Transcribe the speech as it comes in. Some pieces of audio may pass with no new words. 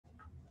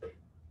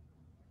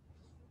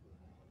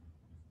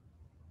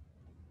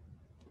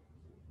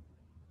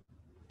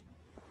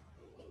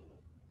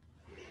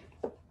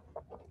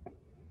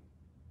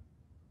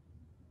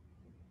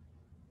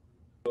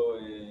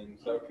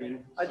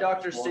Hi,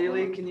 Dr.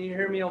 Seeley. Can you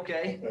hear me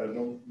okay?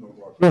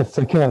 Yes,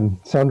 I can.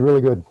 Sound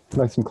really good.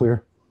 Nice and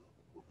clear.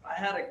 I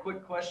had a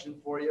quick question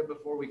for you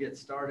before we get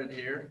started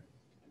here.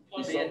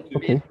 Okay.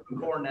 Being from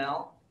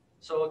Cornell.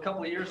 So a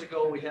couple of years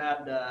ago, we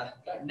had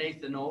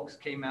Nathan Oakes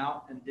came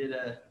out and did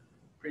a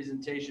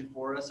presentation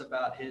for us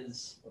about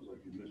his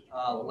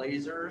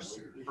lasers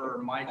for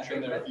mite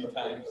treatment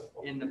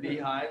in the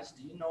beehives.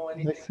 Do you know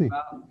anything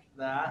about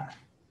that?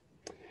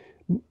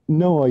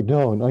 No, I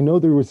don't. I know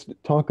there was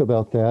talk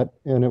about that,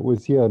 and it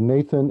was, yeah,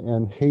 Nathan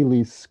and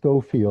Haley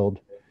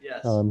Schofield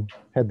Yes.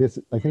 had this,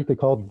 I think they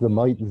called it the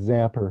mite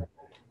zapper.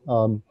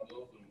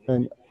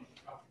 And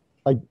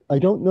I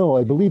don't know.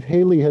 I believe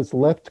Haley has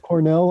left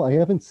Cornell. I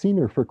haven't seen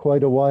her for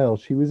quite a while.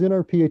 She was in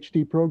our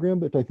PhD program,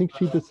 but I think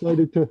she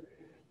decided to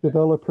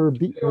develop her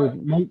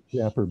mite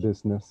zapper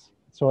business.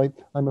 So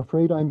I'm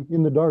afraid I'm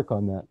in the dark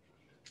on that.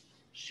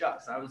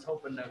 Shucks, I was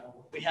hoping that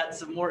we had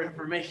some more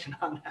information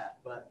on that,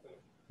 but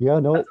yeah,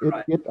 no,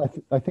 right.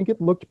 I think it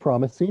looked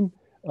promising,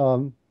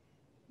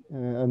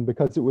 and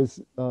because it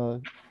was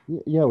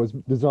yeah, it was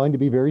designed to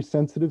be very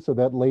sensitive, so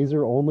that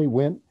laser only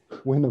went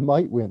when the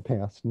mite went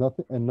past,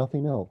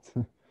 nothing else.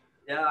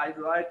 Yeah,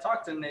 I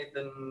talked to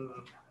Nathan,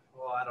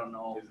 well, I don't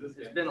know,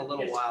 it's been a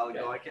little while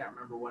ago, I can't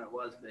remember when it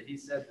was, but he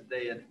said that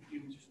they had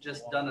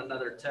just done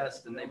another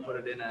test and they put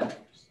it in an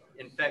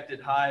infected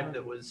hive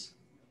that was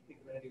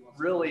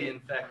really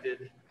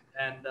infected,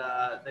 and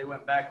they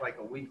went back like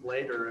a week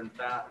later and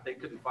found they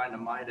couldn't find a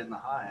mite in the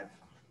hive.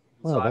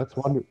 Wow, so that's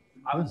wonderful.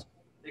 I was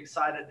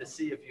excited to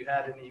see if you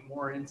had any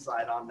more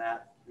insight on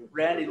that.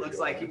 Randy looks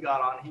like he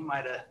got on. He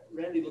might have.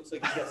 Randy looks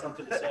like he got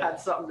something to say. Had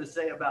something to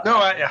say about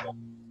that.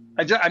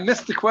 No, I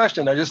missed the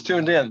question. I just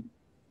tuned in.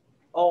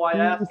 Oh, I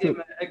asked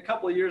him a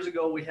couple of years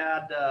ago. We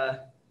had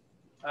a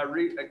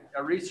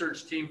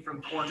research team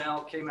from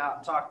Cornell came out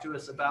and talked to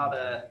us about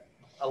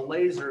a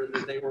laser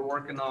that they were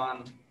working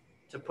on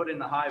to put in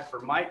the hive for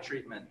mite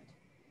treatment.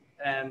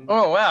 And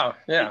oh, wow.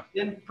 Yeah. It's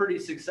been pretty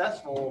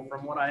successful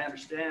from what I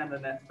understand.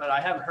 But I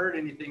haven't heard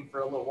anything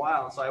for a little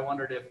while. So I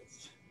wondered if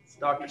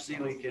Dr.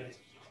 Seeley could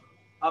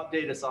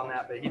update us on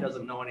that, but he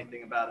doesn't know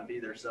anything about it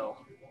either. So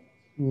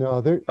no,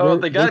 they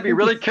got to be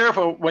really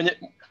careful when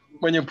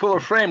you pull a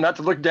frame not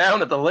to look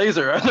down at the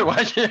laser.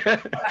 Otherwise you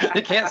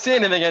can't see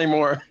anything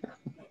anymore.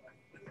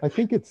 I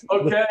think it's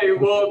okay.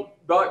 Well,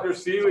 Dr.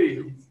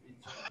 Seeley,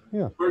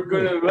 yeah, we're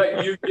going to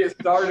let you get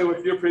started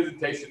with your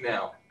presentation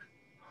now.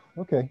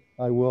 Okay,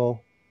 I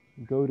will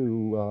go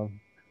to,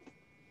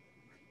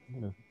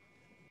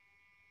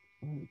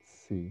 let's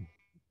see.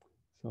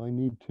 So I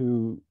need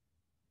to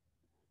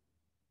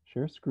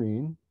share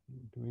screen,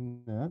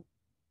 doing that.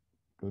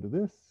 Go to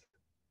this,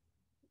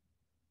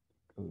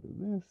 go to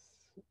this,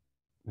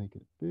 make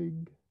it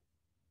big.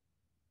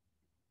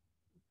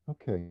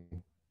 Okay.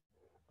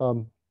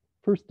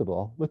 First of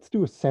all, let's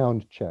do a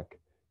sound check.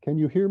 Can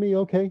you hear me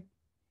okay?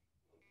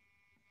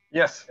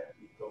 Yes.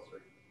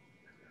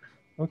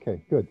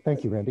 Okay, good.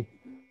 Thank you, Randy.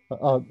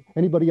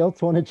 Anybody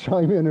else want to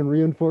chime in and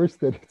reinforce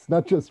that it's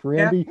not just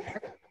Randy? Yeah,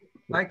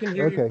 I can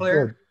hear you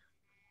clear. Good.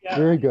 Yeah,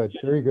 very good,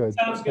 very good.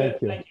 Sounds good.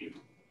 Thank you.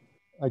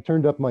 I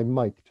turned up my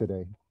mic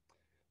today.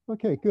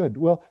 Okay, good.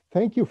 Well,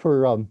 thank you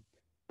for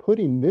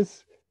putting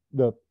this,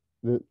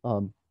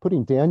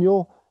 putting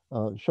Daniel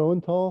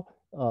Schoenthal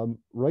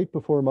right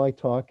before my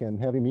talk and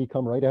having me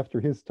come right after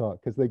his talk,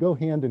 because they go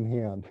hand in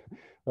hand.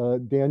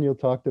 Daniel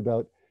talked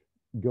about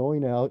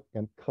going out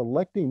and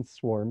collecting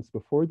swarms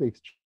before they've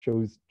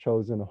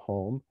chosen a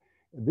home.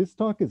 This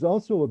talk is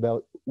also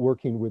about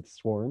working with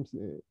swarms,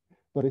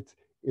 but it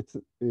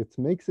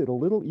makes it a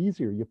little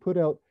easier. You put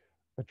out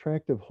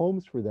attractive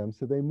homes for them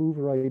so they move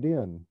right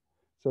in.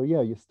 So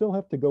yeah, you still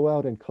have to go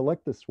out and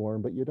collect the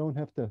swarm, but you don't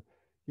have to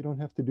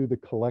do the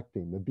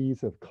collecting. The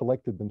bees have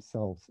collected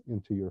themselves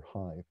into your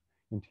hive,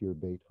 into your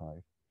bait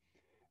hive.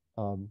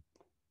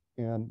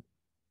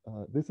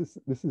 This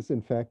is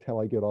in fact how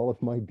I get all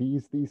of my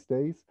bees these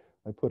days.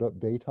 I put up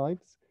bait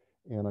hives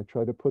and I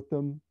try to put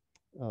them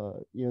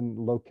in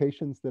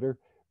locations that are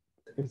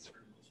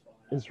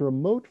as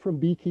remote from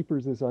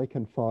beekeepers as I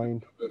can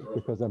find,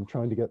 because I'm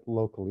trying to get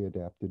locally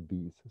adapted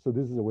bees. So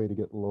this is a way to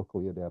get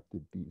locally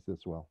adapted bees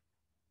as well.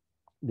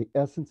 The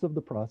essence of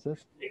the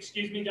process.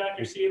 Excuse me,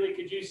 Dr. Seeley,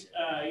 could you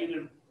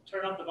either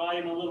turn up the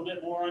volume a little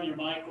bit more on your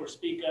mic or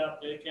speak up,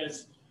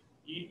 because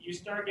you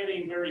start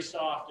getting very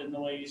soft in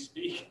the way you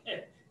speak.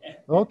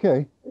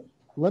 Okay,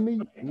 let me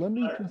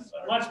just.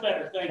 Much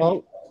better, thank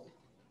you.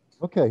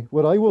 Okay,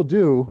 what I will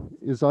do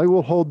is I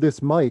will hold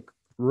this mic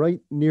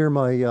right near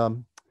my,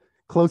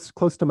 close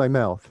to my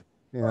mouth.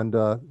 And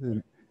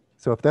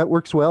so if that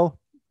works well,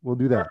 we'll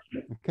do that.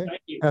 Okay,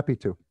 happy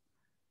to.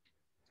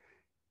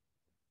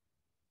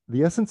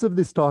 The essence of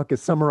this talk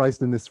is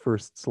summarized in this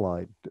first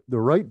slide. The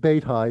right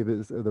bait hive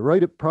is, the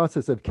right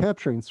process of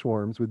capturing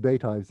swarms with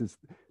bait hives is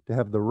to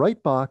have the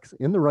right box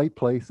in the right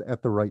place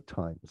at the right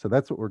time. So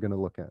that's what we're going to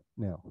look at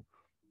now.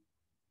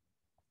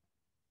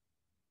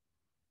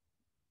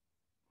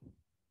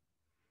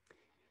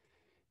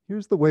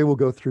 Here's the way we'll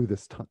go through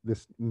this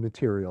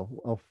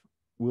material.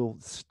 we'll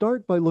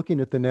start by looking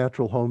at the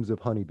natural homes of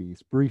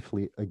honeybees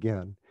briefly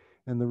again.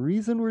 And the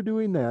reason we're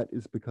doing that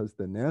is because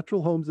the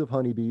natural homes of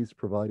honeybees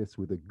provide us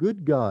with a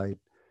good guide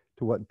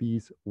to what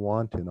bees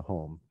want in a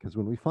home. Because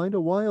when we find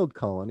a wild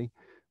colony,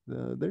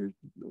 where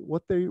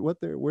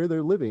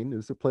they're living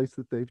is a place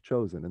that they've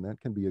chosen, and that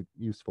can be a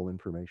useful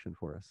information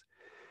for us.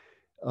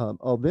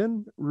 I'll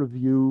then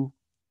review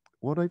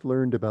what I've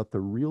learned about the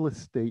real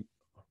estate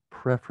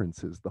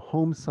preferences, the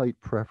home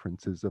site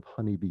preferences of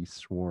honeybee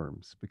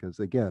swarms, because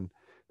again,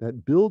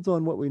 that builds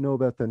on what we know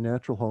about the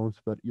natural homes,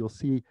 but you'll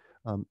see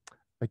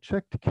I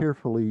checked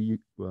carefully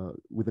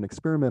with an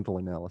experimental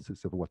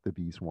analysis of what the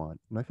bees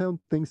want. And I found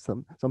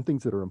some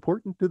things that are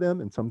important to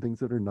them and some things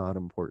that are not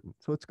important.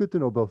 So it's good to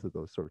know both of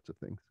those sorts of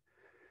things.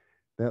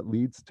 That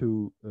leads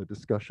to a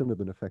discussion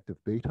of an effective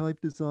bait hive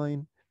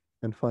design.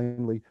 And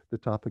finally, the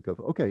topic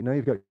of, okay, now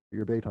you've got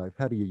your bait hive,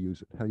 how do you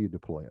use it? How do you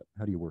deploy it?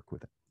 How do you work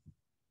with it?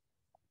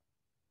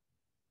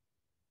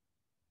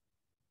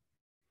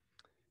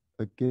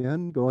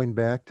 Again, going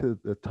back to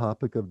the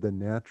topic of the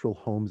natural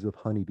homes of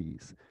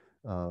honeybees.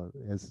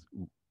 As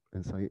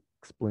I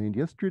explained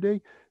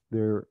yesterday,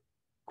 they're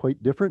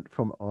quite different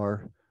from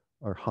our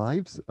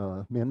hives,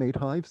 man-made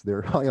hives.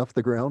 They're high off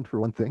the ground,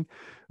 for one thing.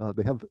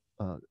 They have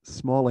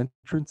small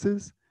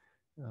entrances,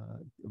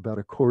 about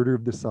a quarter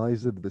of the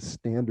size of the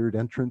standard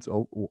entrance,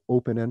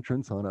 open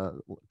entrance on a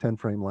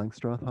 10-frame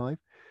Langstroth hive.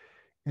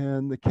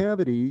 And the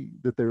cavity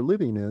that they're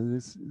living in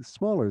is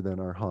smaller than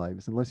our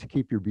hives, unless you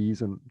keep your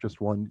bees in just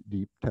one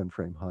deep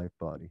 10-frame hive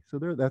body. So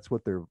that's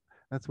what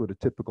a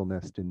typical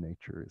nest in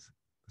nature is,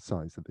 the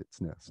size of its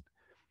nest.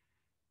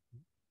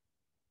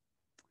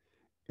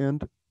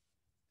 And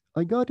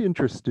I got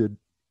interested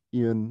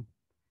in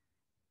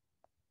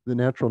the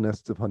natural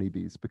nests of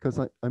honeybees because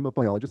I'm a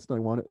biologist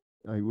and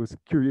I was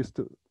curious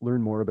to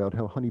learn more about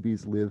how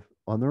honeybees live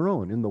on their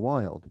own in the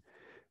wild.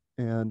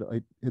 And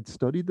I had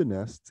studied the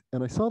nests,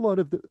 and I saw a lot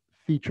of the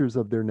features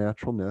of their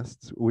natural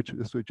nests, which,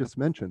 as I just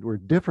mentioned, were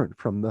different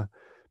from the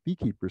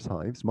beekeepers'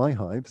 hives, my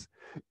hives.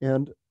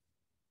 And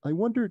I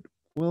wondered,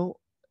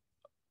 well,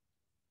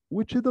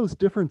 which of those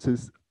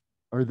differences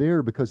are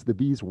there because the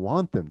bees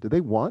want them? Do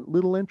they want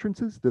little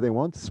entrances? Do they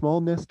want small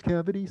nest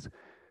cavities?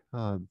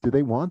 Do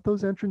they want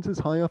those entrances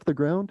high off the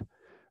ground?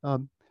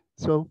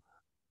 So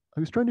I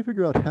was trying to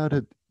figure out how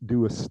to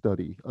do a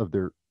study of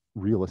their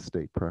real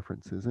estate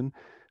preferences. And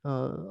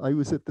I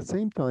was at the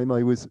same time,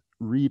 I was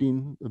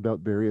reading about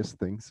various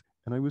things.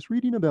 And I was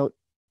reading about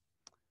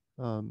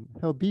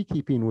how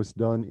beekeeping was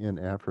done in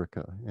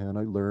Africa. And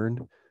I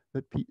learned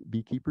that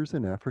beekeepers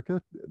in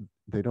Africa,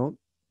 they don't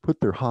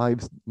put their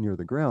hives near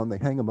the ground. They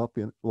hang them up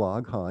in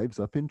log hives,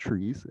 up in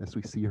trees, as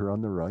we see here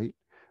on the right,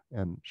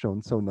 and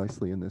shown so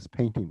nicely in this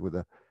painting with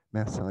the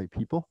Maasai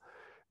people.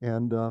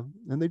 And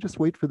they just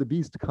wait for the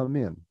bees to come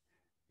in.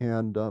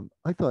 And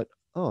I thought,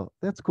 oh,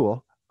 that's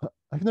cool.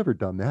 I've never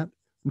done that.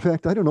 In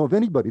fact, I don't know of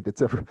anybody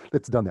that's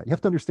done that. You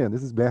have to understand,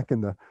 this is back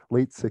in the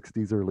late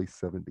 60s, early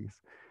 70s.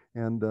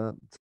 And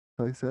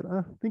so I said,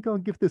 I think I'll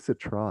give this a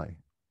try.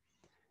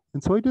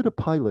 And so I did a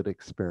pilot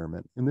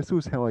experiment. And this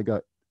was how I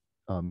got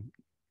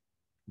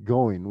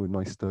going with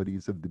my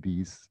studies of the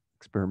bees,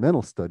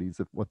 experimental studies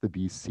of what the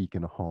bees seek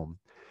in a home.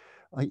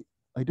 I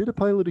did a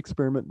pilot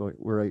experiment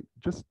where I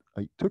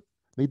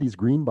made these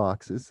green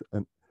boxes,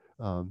 and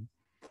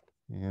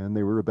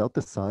they were about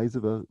the size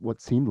of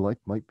what seemed like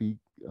might be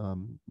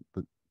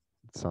the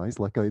size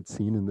like I had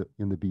seen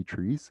in the bee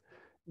trees.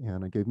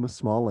 And I gave them a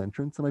small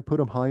entrance and I put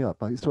them high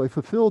up. So I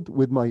fulfilled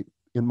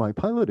in my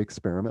pilot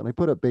experiment, I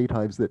put up bait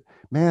hives that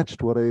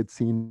matched what I had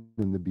seen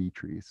in the bee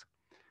trees.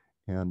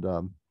 And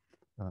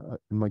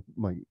my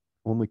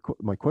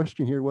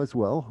question here was,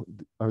 well,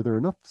 are there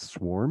enough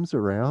swarms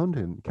around,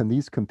 and can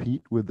these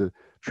compete with the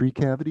tree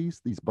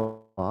cavities, these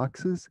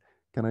boxes?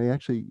 Can I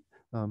actually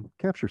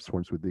capture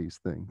swarms with these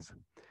things?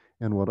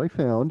 And what I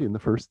found in the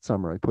first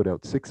summer, I put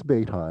out 6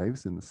 bait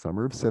hives in the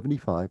summer of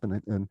 '75,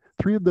 and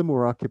 3 of them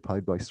were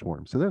occupied by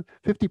swarms. So that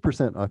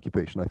 50%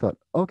 occupation. I thought,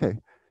 okay,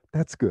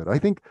 that's good. I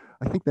think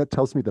that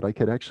tells me that I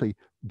could actually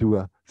do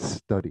a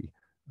study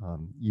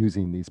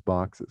using these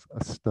boxes,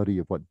 a study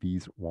of what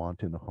bees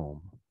want in a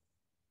home.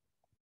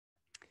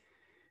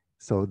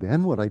 So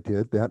then what I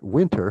did that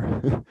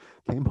winter,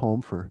 came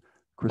home for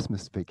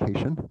Christmas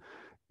vacation,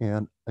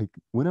 and I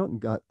went out and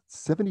got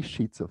 70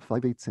 sheets of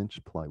 5/8"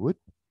 plywood,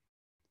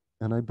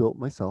 and I built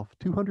myself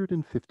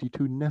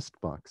 252 nest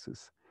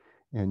boxes.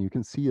 And you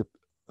can see a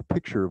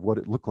picture of what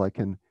it looked like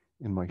in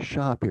my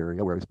shop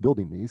area where I was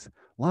building these,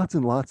 lots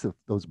and lots of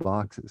those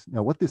boxes.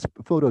 Now, what this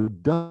photo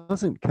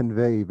doesn't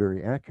convey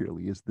very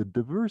accurately is the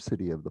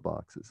diversity of the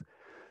boxes.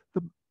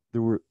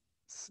 There were,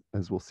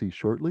 as we'll see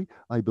shortly,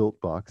 I built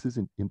boxes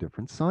in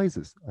different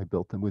sizes. I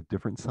built them with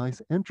different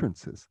size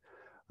entrances.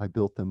 I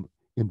built them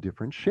in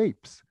different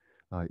shapes.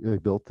 I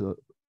built them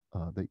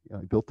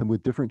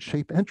with different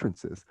shape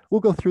entrances.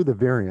 We'll go through the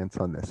variants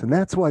on this. And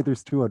that's why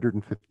there's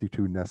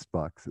 252 nest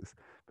boxes,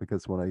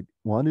 because when I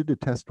wanted to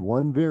test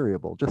one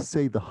variable, just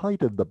say the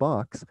height of the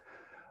box,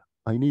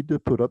 I need to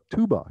put up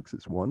 2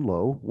 boxes, one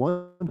low,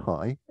 one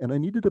high, and I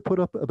needed to put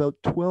up about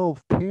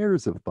 12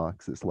 pairs of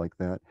boxes like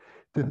that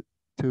to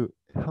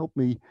help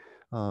me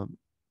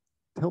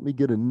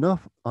get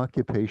enough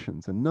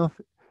occupations, enough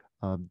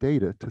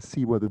data to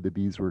see whether the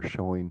bees were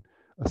showing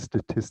a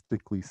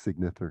statistically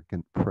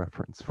significant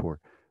preference for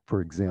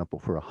example,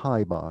 for a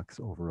high box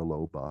over a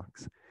low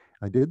box.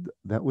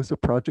 That was a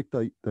project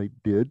I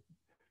did,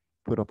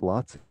 put up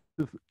lots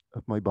of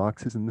my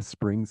boxes in the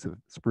spring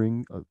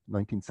of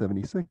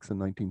 1976 and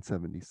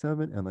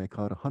 1977, and I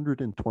caught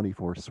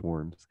 124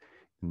 swarms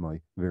in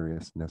my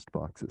various nest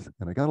boxes.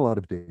 And I got a lot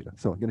of data.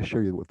 So I'm going to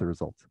share you with the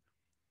results.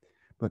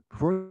 But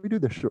before we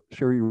do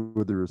share you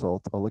with the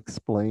results, I'll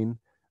explain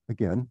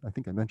again. I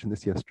think I mentioned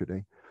this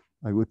yesterday.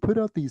 I would put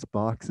out these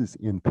boxes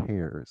in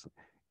pairs,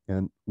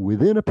 and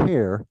within a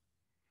pair,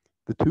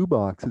 the 2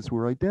 boxes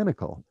were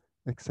identical,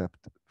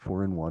 except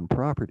for in one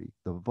property: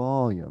 the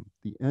volume,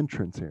 the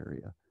entrance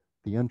area,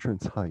 the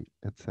entrance height,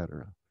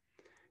 etc.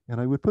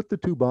 And I would put the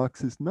 2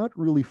 boxes not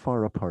really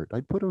far apart.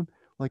 I'd put them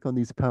like on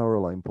these power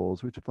line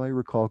poles, which, if I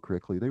recall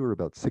correctly, they were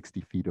about 60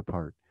 feet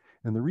apart.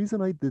 And the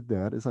reason I did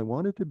that is I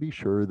wanted to be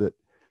sure that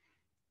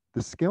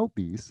the scout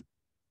bees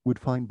would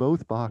find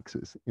both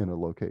boxes in a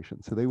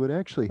location. So they would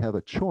actually have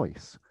a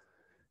choice.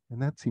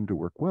 And that seemed to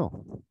work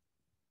well.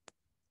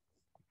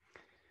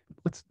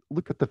 Let's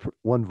look at the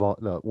one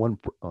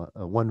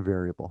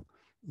variable.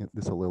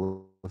 This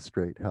will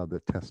illustrate how the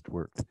test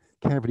worked.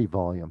 Cavity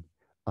volume.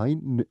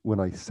 When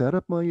I set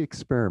up my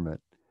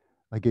experiment,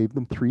 I gave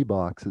them 3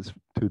 boxes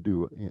to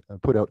do.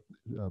 Put out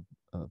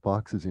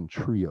boxes in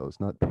trios,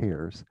 not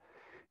pairs,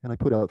 and I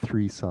put out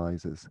 3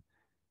 sizes: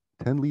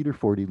 10 liter,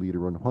 40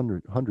 liter, and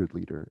 100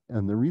 liter.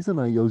 And the reason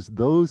I used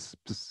those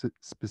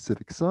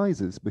specific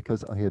sizes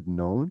because I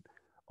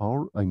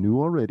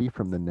knew already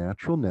from the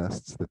natural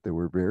nests that there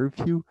were very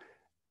few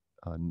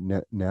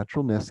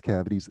natural nest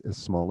cavities as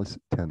small as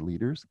 10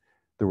 liters.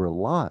 There were a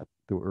lot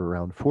that were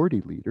around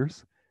 40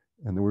 liters,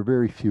 and there were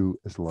very few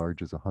as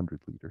large as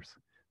 100 liters.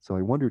 So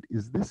I wondered,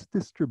 is this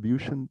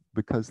distribution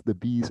because the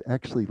bees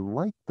actually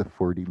like the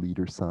 40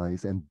 liter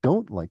size and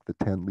don't like the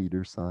 10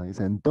 liter size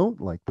and don't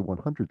like the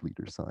 100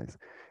 liter size?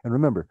 And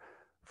remember,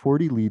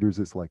 40 liters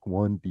is like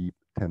 1 deep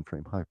 10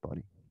 frame hive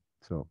body.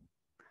 So,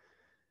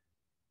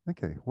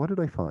 okay, what did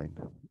I find?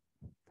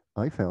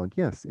 I found,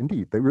 yes,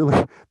 indeed, they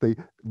like the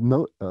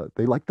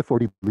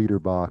 40 liter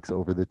box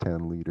over the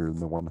 10 liter and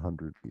the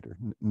 100 liter.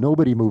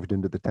 Nobody moved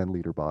into the 10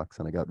 liter box,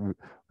 and I got,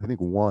 I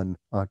think, 1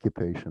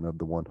 occupation of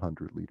the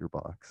 100 liter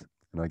box.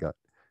 And I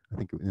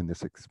think in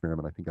this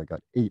experiment, I think I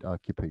got 8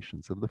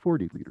 occupations of the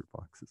 40 liter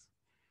boxes.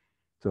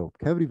 So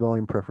cavity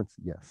volume preference,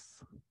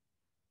 yes.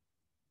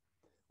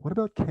 What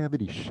about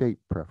cavity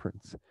shape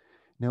preference?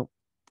 Now,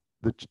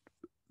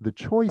 the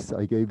choice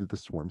I gave to the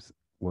swarms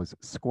was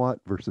squat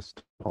versus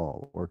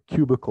tall, or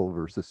cubicle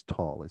versus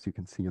tall, as you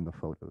can see in the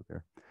photo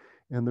there.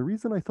 And the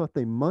reason I thought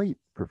they might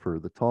prefer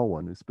the tall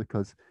one is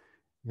because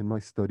in my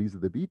studies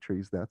of the bee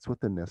trees, that's what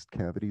the nest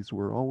cavities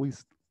were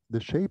always the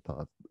shape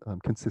of,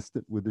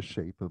 consistent with the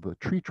shape of a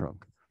tree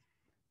trunk.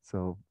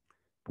 So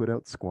put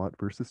out squat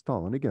versus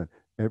tall. And again,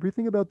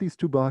 everything about these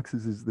 2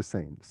 boxes is the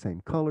same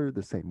color,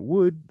 the same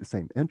wood, the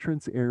same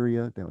entrance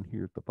area down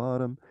here at the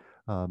bottom,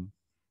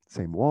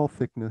 same wall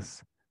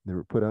thickness. They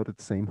were put out at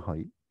the same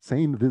height,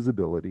 same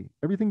visibility.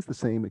 Everything's the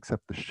same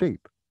except the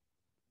shape.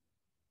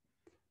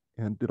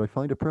 And did I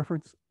find a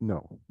preference?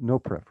 No, no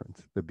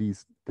preference. The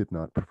bees did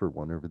not prefer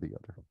one over the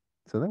other.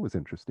 So that was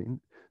interesting.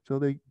 So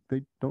they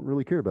don't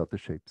really care about the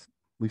shapes,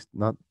 at least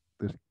not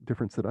the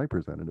difference that I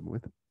presented them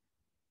with.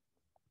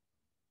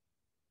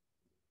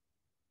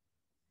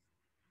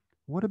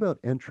 What about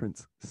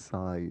entrance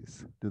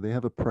size? Do they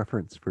have a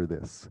preference for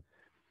this?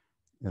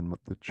 And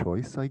the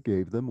choice I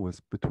gave them was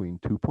between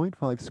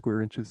 2.5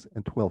 square inches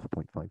and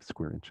 12.5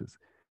 square inches.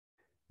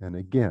 And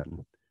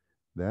again,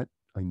 that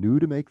I knew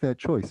to make that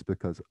choice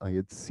because I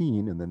had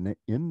seen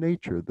in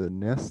nature the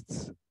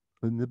nests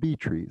in the bee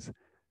trees.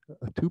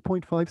 A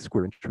 2.5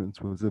 square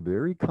entrance was a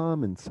very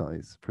common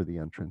size for the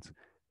entrance.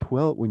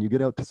 When you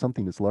get out to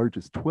something as large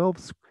as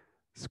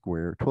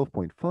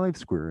 12.5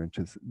 square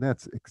inches,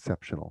 that's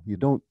exceptional.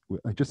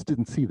 I just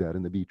didn't see that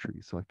in the bee tree.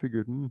 So I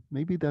figured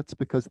maybe that's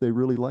because they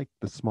really like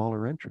the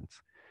smaller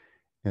entrance.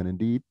 And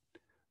indeed,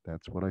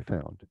 that's what I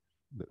found.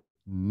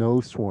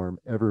 No swarm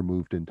ever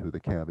moved into the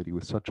cavity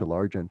with such a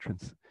large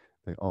entrance.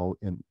 They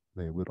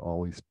would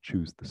always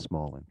choose the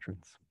small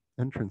entrance.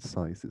 Entrance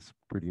size is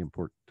pretty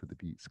important to the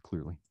bees,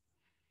 clearly.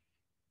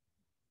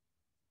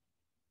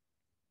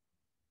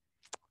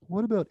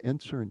 What about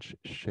entrance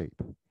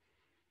shape?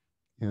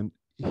 And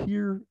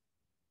here,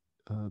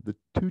 the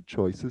 2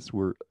 choices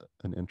were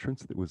an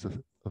entrance that was a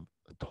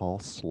tall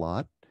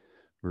slot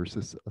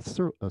versus a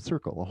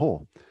circle, a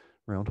hole,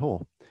 round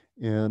hole.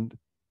 And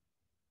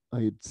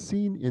I had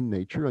seen in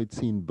nature, I'd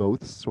seen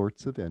both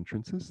sorts of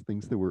entrances,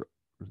 things that were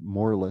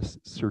more or less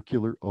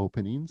circular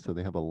openings, so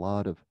they have a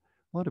lot of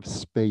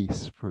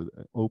space for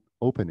the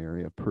open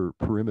area per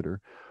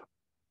perimeter.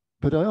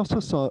 But I also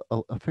saw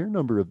a fair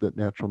number of the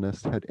natural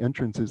nests had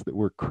entrances that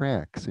were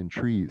cracks in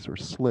trees or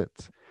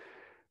slits.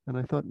 And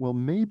I thought, well,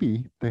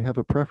 maybe they have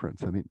a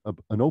preference. I mean,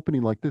 an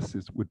opening like this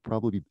would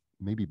probably be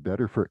maybe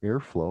better for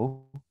airflow,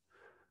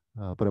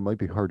 but it might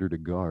be harder to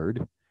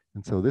guard.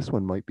 And so this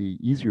one might be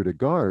easier to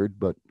guard,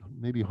 but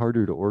maybe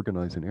harder to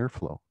organize in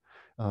airflow.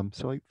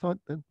 So I thought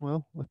that,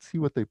 well, let's see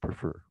what they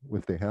prefer,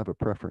 if they have a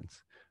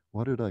preference.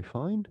 What did I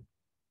find?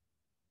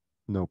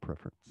 No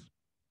preference.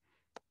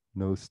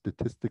 No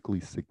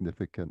statistically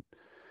significant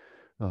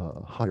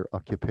higher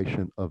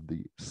occupation of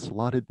the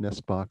slotted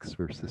nest box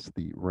versus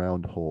the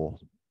round hole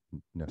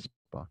nest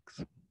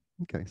box.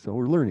 Okay, so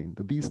we're learning.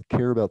 The bees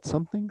care about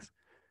some things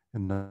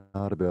and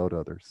not about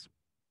others.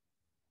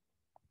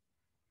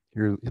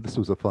 Here, this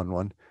was a fun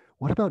one.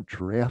 What about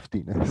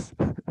draftiness?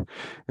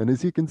 And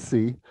as you can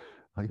see,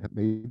 I have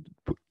made,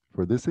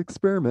 for this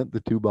experiment, the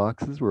two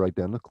boxes were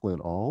identical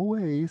in all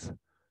ways,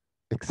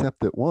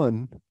 except that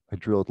one, I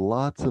drilled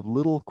lots of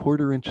little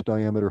 1/4-inch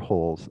diameter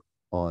holes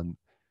on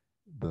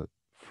the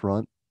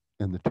front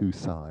and the two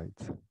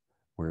sides,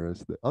 whereas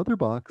the other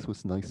box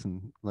was nice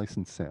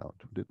and sound.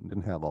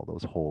 Didn't have all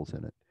those holes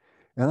in it.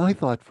 And I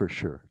thought for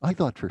sure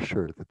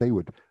that they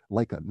would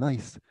like a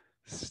nice,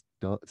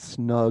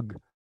 snug,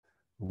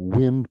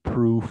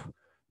 windproof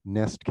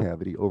nest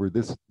cavity over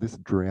this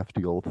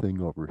drafty old thing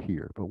over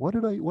here. But what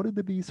did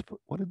the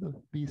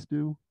bees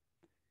do?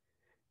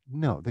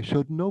 No, they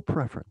showed no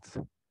preference.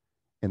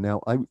 And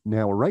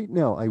right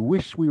now, I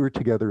wish we were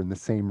together in the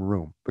same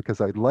room, because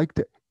I'd like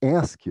to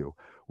ask you,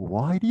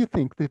 why do you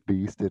think the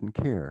bees didn't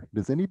care?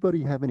 Does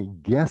anybody have any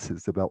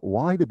guesses about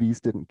why the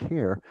bees didn't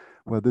care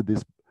whether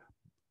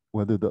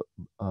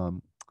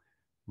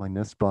my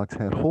nest box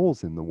had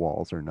holes in the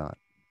walls or not?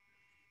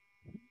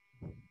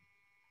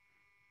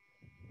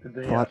 Did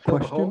they Thought fill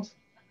the question? holes?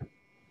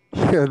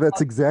 Yeah,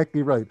 that's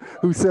exactly right.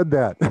 Who said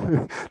that?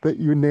 That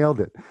you nailed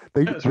it.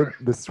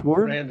 The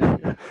swarm. Randy,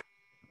 yeah.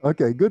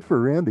 Okay, good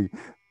for Randy.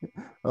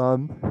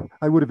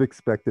 I would have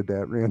expected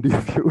that, Randy.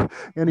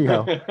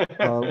 Anyhow,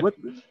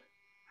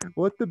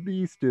 what the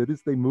bees did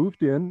is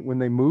when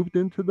they moved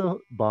into the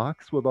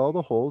box with all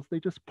the holes, they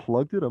just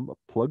plugged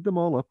them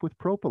all up with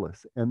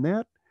propolis,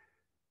 and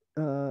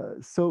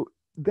so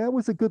that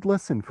was a good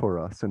lesson for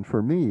us, and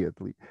for me at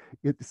least.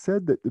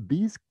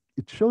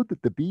 It showed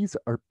that the bees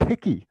are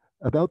picky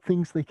about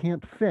things they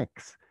can't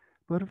fix,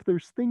 but if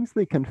there's things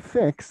they can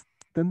fix,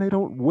 then they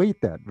don't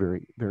weight that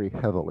very, very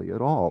heavily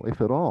at all,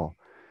 if at all.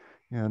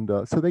 And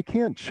so they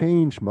can't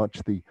change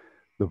much the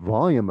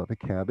volume of a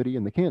cavity,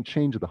 and they can't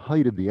change the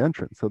height of the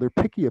entrance. So they're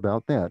picky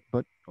about that.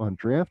 But on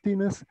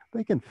draftiness,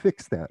 they can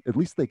fix that. At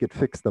least they could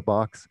fix the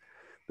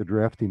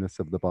draftiness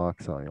of the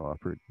box I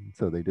offered.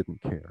 So they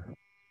didn't care.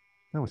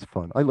 That was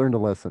fun. I learned a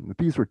lesson. The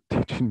bees were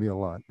teaching me a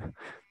lot.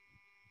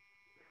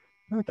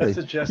 Okay. That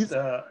suggests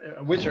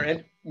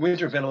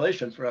winter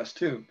ventilation for us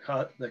too.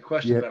 The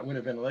question about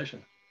winter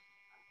ventilation.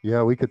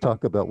 Yeah, we could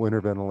talk about winter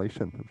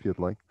ventilation if you'd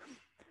like.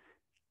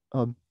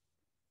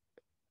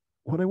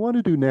 What I want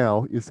to do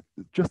now is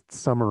just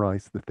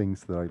summarize the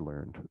things that I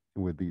learned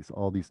with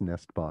all these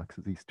nest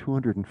boxes, these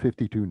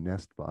 252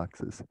 nest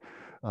boxes.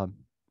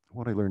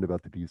 What I learned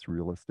about the bee's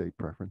real estate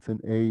preference.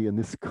 And A, in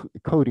this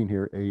coding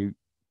here, A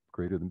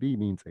greater than B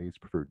means A is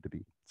preferred to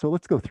B. So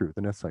let's go through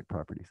the nest site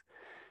properties.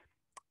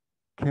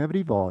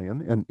 Cavity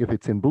volume, and if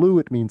it's in blue,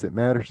 it means it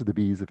matters to the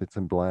bees. If it's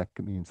in black,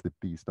 it means that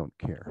bees don't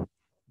care.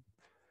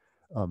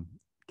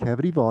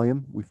 Cavity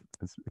volume, we've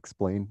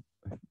explained,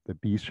 the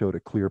bees showed a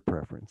clear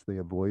preference. They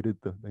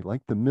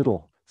liked the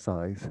middle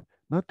size,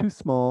 not too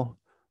small,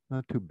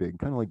 not too big,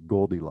 kind of like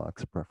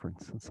Goldilocks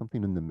preference,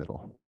 something in the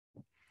middle.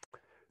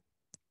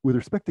 With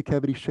respect to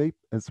cavity shape,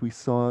 as we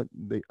saw,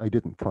 I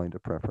didn't find a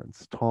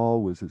preference.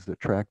 Tall was as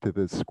attractive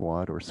as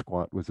squat, or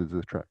squat was as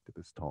attractive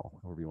as tall,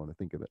 however you want to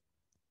think of it.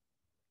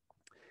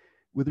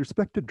 With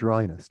respect to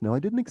dryness, now I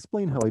didn't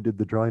explain how I did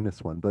the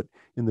dryness one, but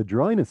in the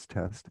dryness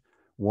test,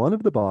 one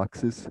of the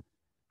boxes,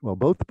 well,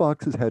 both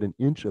boxes had an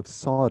inch of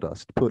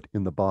sawdust put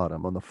in the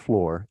bottom on the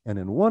floor, and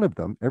in one of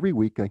them, every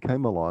week I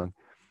came along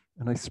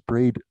and I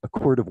sprayed a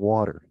quart of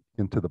water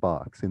into the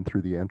box, in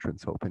through the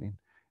entrance opening.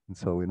 And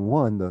so in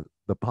one,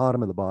 the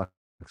bottom of the box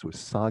was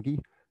soggy,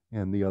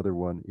 and the other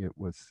one, it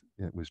was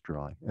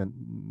dry. And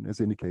as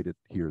indicated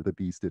here, the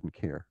bees didn't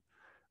care,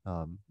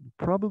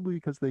 probably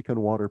because they can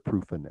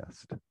waterproof a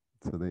nest.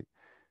 So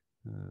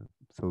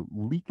so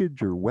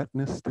leakage or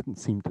wetness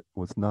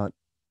was not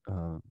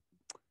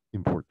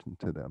important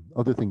to them.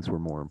 Other things were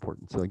more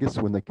important. So I guess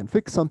when they can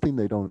fix something,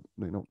 they don't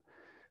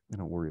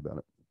worry about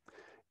it.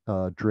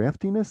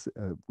 Draftiness,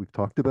 we've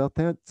talked about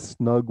that.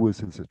 Snug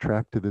was as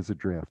attractive as a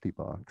drafty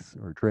box,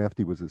 or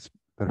drafty was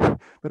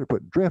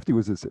drafty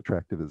was as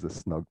attractive as a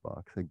snug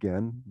box.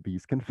 Again,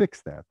 bees can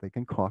fix that. They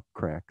can caulk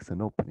cracks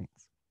and openings.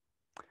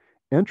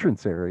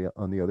 Entrance area,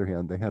 on the other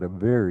hand, they had a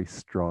very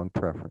strong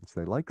preference.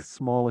 They like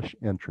smallish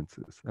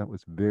entrances. That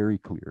was very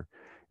clear.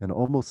 And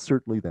almost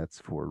certainly that's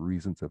for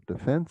reasons of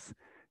defense.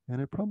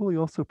 And it probably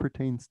also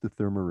pertains to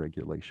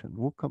thermoregulation.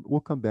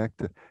 We'll come back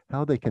to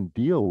how they can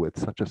deal with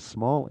such a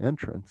small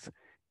entrance,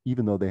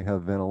 even though they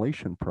have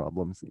ventilation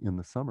problems in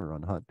the summer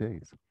on hot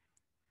days.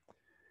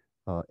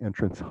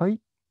 Entrance height,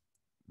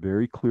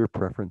 very clear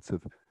preference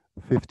of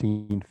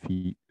 15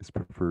 feet is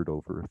preferred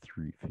over a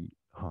 3 feet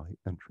high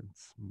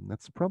entrance. And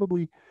that's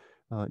probably,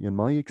 in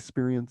my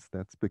experience,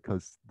 that's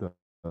because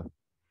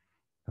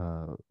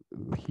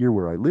here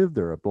where I live,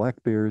 there are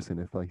black bears, and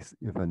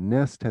if a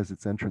nest has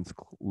its entrance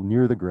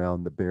near the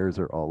ground, the bears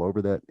are all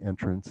over that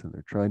entrance and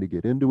they're trying to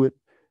get into it.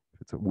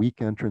 If it's a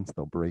weak entrance,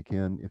 they'll break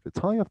in. If it's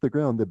high off the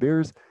ground, the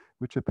bears,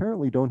 which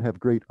apparently don't have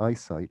great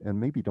eyesight and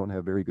maybe don't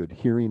have very good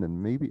hearing,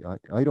 and maybe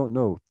I don't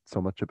know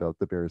so much about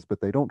the bears,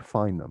 but they don't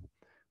find them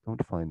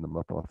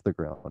up off the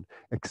ground,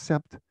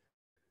 except,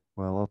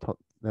 well, I'll talk,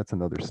 that's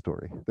another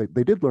story.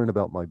 They did learn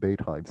about my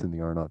bait hives in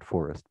the Arnott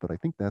Forest, but I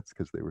think that's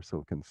because they were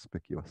so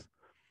conspicuous.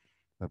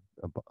 A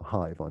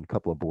hive on a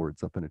couple of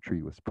boards up in a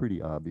tree was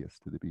pretty obvious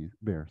to the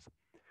bears.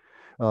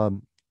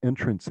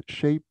 Entrance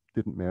shape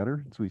didn't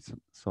matter, as we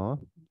saw.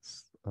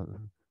 A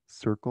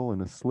circle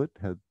and a slit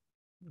had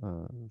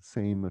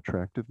same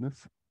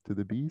attractiveness to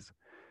the bees.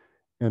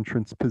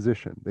 Entrance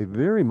position, they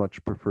very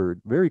much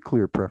preferred, very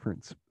clear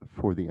preference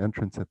for the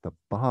entrance at the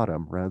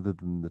bottom rather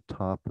than the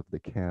top of the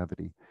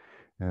cavity.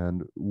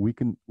 And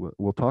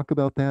we'll talk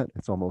about that.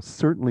 It's almost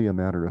certainly a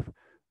matter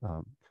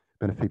of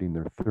benefiting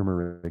their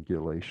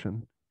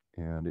thermoregulation.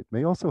 And it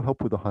may also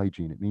help with the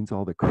hygiene. It means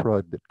all the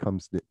crud that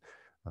comes,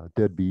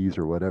 dead bees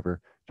or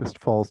whatever, just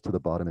falls to the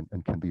bottom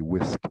and can be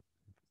whisked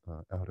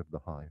out of the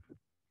hive.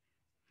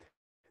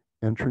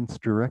 Entrance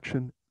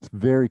direction, it's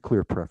very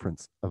clear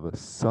preference of a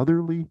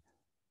southerly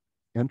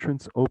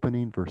entrance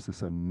opening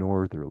versus a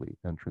northerly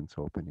entrance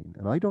opening.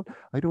 And I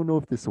don't know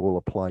if this will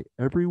apply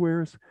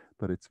everywhere,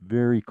 but it's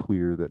very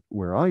clear that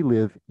where I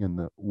live in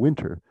the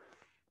winter,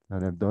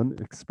 and I've done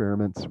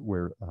experiments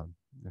where I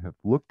have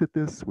looked at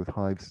this with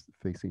hives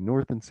facing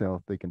north and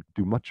south, they can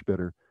do much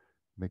better,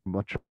 make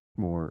much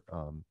more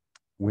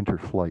winter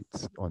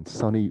flights on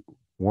sunny,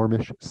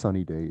 warmish,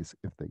 sunny days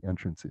if the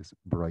entrance is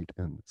bright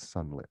and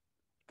sunlit,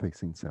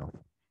 facing south.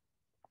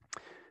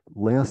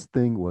 Last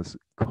thing was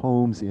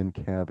combs in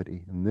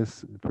cavity. And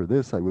for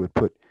this, I would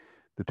put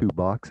the two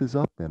boxes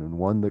up, and in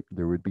one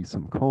there would be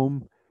some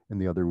comb, and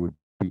the other would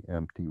be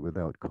empty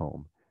without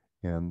comb.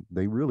 And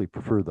they really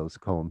prefer those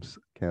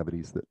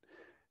cavities that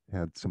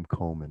had some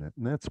comb in it.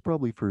 And that's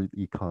probably for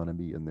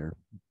economy in their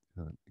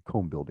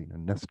comb building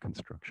and nest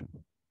construction.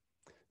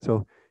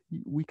 So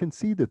we can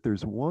see that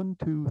there's 1,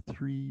 2,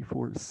 3,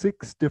 4,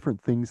 6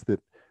 different things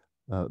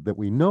that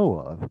we know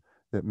of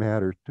that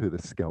matter to the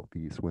scout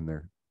bees when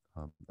they're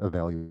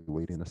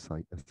evaluating a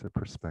site as a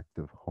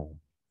prospective home.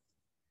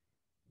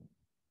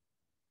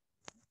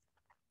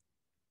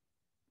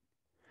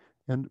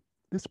 And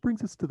this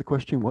brings us to the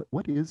question,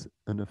 what is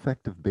an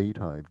effective bait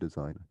hive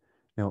design?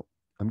 Now,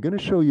 I'm going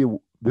to show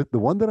you that the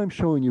one that I'm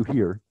showing you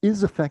here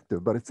is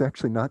effective, but it's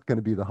actually not going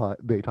to be the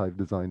bait hive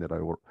design that I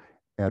will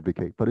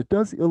advocate, but it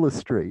does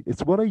illustrate.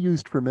 It's what I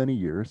used for many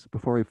years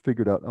before I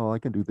figured out, oh, I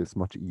can do this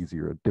much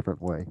easier, a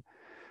different way.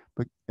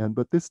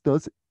 But this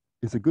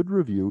is a good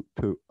review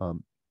to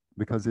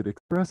because it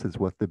expresses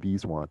what the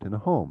bees want in a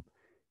home.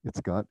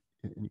 It's got,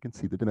 and you can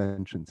see the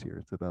dimensions here.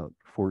 It's about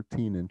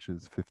 14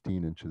 inches,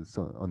 15 inches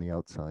on the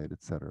outside,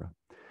 etc.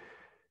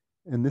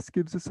 And this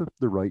gives us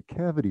the right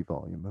cavity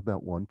volume,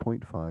 about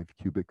 1.5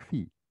 cubic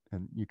feet.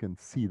 And you can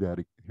see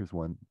that, here's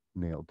one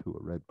nailed to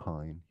a red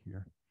pine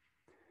here.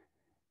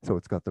 So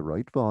it's got the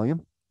right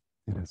volume.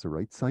 It has the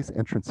right size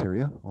entrance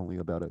area, only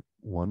about a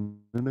 1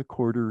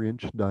 1/4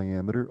 inch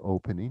diameter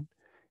opening.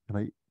 And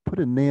I put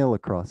a nail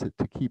across it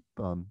to keep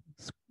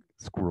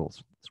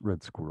squirrels,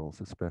 red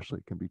squirrels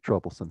especially, can be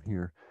troublesome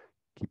here.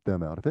 Keep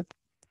them out of it.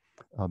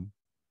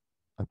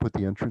 I put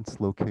the entrance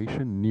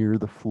location near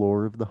the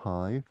floor of the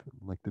hive,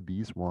 like the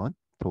bees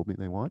told me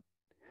they want.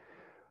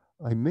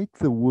 I make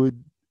the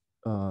wood,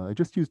 I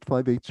just used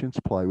 5/8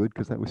 inch plywood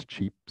because that was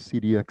cheap,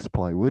 CDX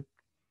plywood.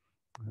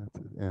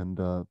 And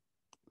I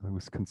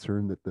was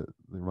concerned that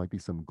there might be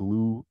some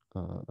glue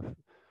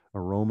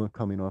aroma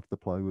coming off the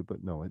plywood,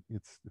 but no,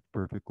 it's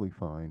perfectly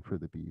fine for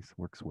the bees,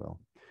 works well.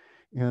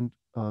 And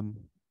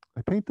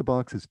I paint the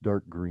boxes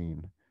dark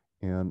green,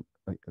 and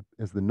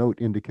as the note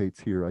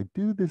indicates here, I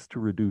do this to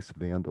reduce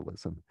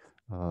vandalism.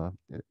 I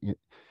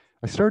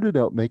started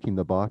out making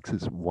the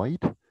boxes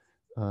white,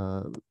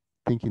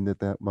 thinking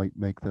that might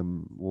make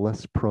them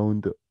less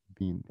prone to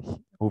being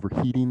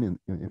overheating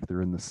if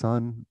they're in the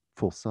sun,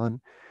 full sun.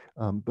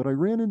 But I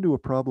ran into a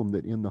problem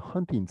that in the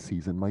hunting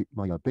season, my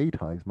bait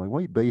hives, my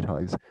white bait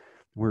hives,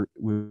 were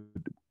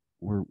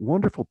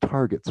wonderful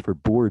targets for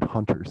bored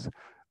hunters.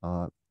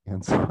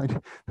 And so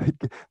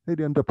they'd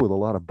end up with a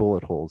lot of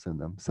bullet holes in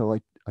them. So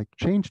I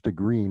changed to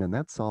green, and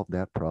that solved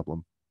that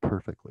problem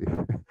perfectly.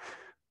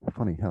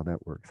 Funny how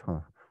that works,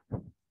 huh?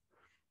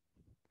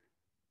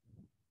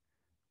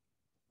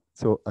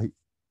 So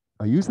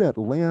I use that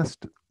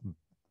last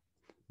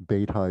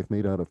bait hive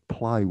made out of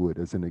plywood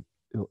as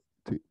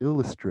to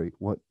illustrate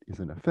what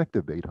is an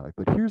effective bait hive.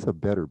 But here's a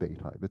better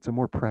bait hive. It's a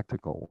more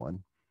practical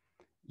one,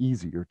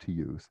 easier to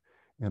use.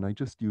 And I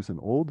just use an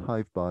old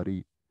hive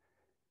body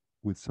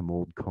with some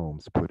old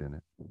combs put in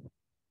it.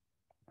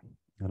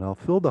 And I'll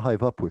fill the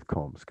hive up with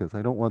combs because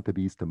I don't want the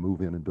bees to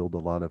move in and build a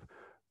lot of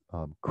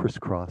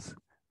crisscross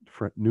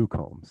new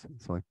combs.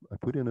 So I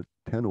put in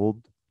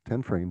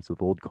 10 frames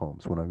of old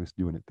combs when I was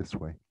doing it this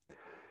way.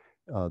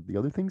 The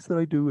other things that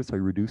I do is I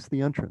reduce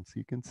the entrance.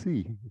 You can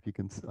see, if you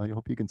can, I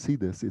hope you can see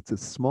this. It's a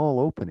small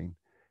opening.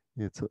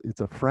 It's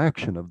a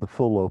fraction of the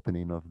full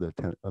opening of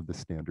the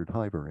standard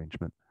hive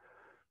arrangement.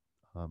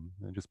 I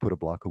just put a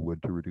block of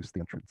wood to reduce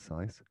the entrance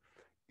size.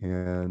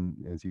 And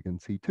as you can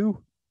see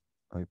too,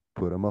 I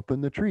put them up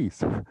in the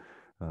trees,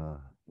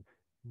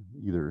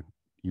 either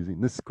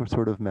using this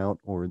sort of mount,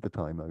 or at the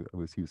time I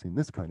was using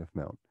this kind of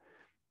mount.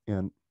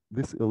 And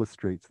this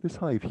illustrates this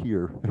hive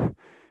here.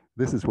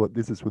 This is what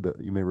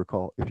you may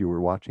recall if you were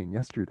watching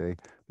yesterday.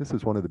 This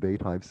is one of the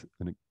bait hives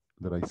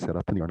that I set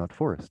up in the Arnott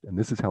Forest. And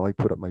this is how I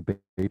put up my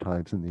bait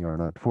hives in the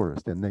Arnott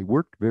Forest. And they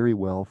worked very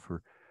well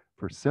for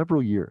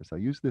several years. I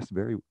used this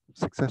very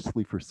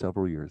successfully for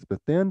several years.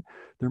 But then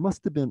there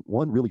must have been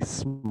one really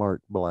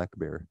smart black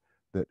bear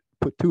that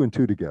put 2 and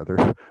 2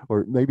 together,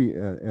 or maybe,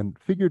 and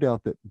figured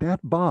out that that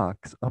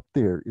box up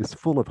there is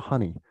full of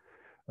honey.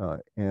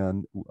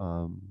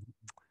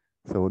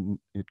 So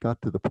it got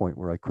to the point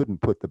where I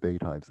couldn't put the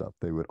bait hives up.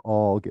 They would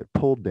all get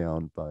pulled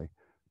down by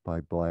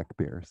black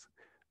bears.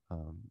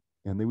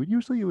 And they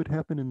it would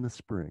happen in the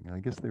spring. I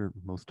guess they're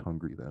most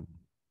hungry then.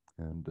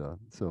 And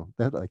so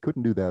that I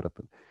couldn't do that up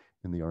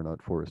in the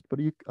Arnott Forest, but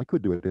I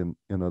could do it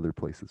in other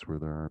places where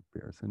there aren't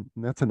bears. And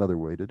that's another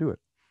way to do it,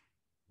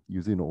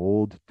 using an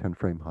old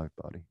 10-frame hive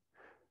body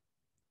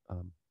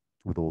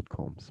with old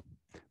combs.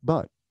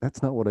 But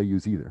that's not what I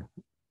use either.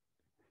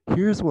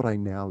 Here's what I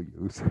now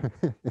use.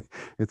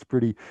 It's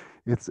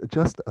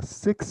just a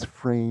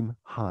 6-frame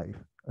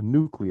hive, a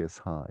nucleus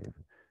hive.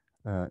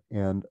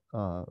 And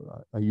I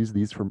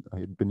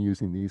had been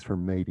using these for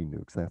mating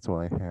nukes. That's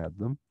why I had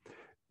them.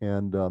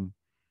 And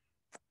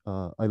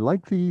I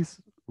like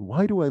these.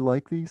 Why do I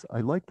like these? I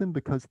like them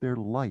because they're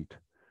light,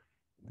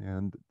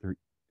 and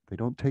they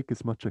don't take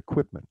as much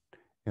equipment.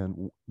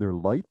 And they're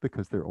light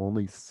because they're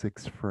only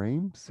 6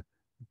 frames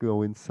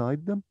go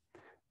inside them.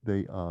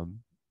 The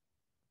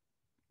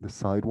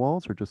side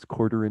walls are just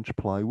 1/4-inch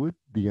plywood.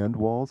 The end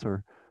walls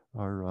are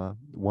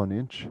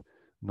 1-inch,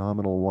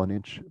 nominal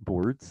 1-inch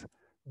boards.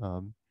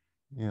 And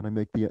I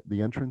make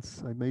the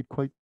entrance, I made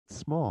quite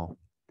small.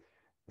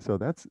 So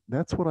that's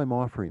what I'm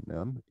offering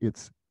them.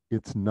 It's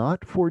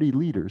not 40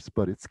 liters,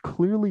 but it's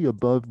clearly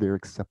above their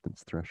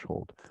acceptance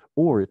threshold.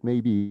 Or it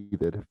may be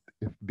that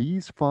if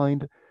bees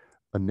find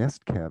a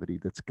nest cavity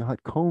that's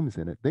got combs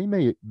in it, they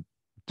may,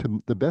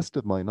 to the best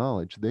of my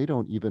knowledge, they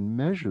don't even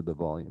measure the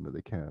volume of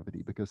the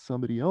cavity because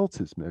somebody else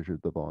has measured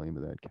the volume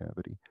of that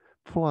cavity.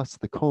 Plus,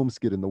 the combs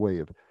get in the way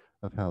of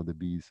how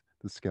the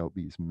scout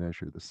bees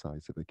measure the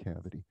size of the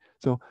cavity.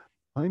 So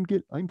I'm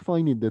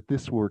finding that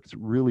this works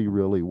really,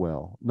 really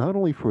well, not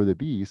only for the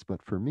bees,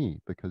 but for me,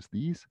 because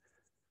these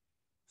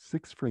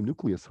 6-frame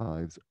nucleus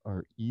hives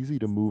are easy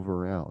to move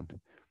around.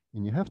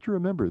 And you have to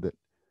remember that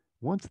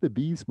once the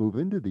bees move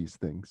into these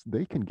things,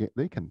 they can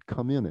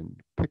come in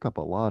and pick up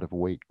a lot of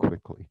weight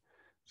quickly.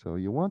 So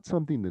you want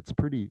something that's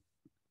pretty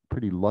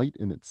light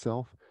in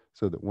itself,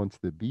 so that once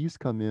the bees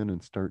come in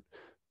and start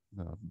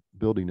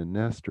building a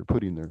nest or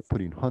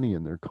putting honey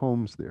in their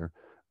combs there,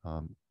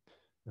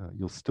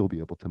 you'll still be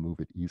able to move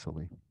it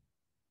easily.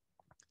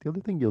 The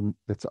other thing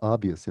that's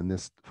obvious in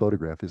this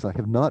photograph is I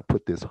have not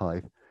put this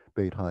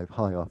bait hive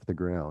high off the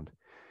ground.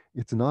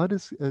 It's not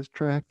as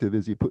attractive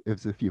as if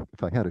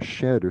I had a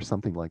shed or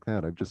something like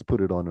that. I've just put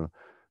it on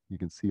you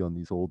can see on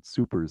these old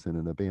supers in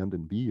an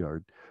abandoned bee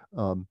yard.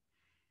 But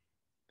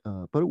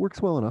it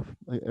works well enough.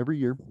 Every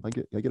year I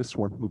get a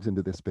swarm moves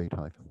into this bait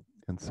hive,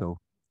 and so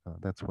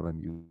that's what I'm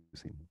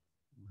using.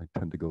 I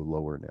tend to go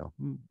lower now.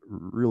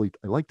 Really,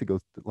 I like to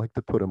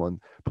put them on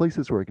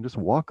places where I can just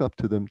walk up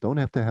to them, don't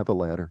have to have a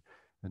ladder,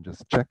 and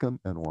just check them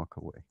and walk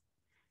away.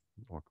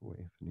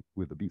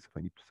 With the bees if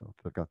I need to,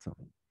 if I've got some.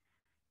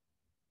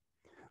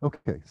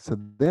 Okay, so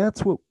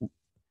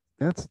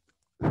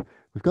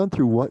we've gone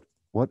through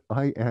what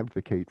I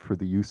advocate for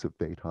the use of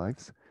bait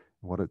hives,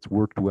 what it's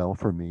worked well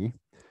for me.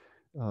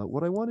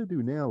 What I want to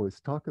do now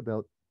is talk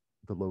about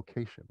the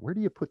location. Where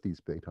do you put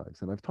these bait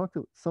hives? And I've talked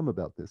some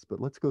about this,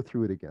 but let's go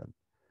through it again.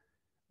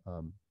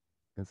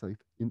 As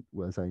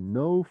I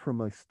know from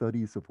my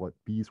studies of what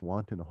bees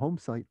want in a home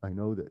site, I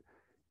know that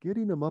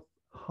getting them up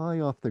high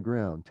off the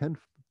ground, 10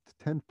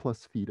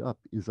 plus feet up,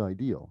 is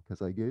ideal,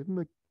 because I gave them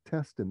a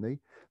test and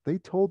they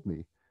told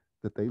me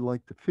that they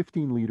liked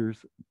 15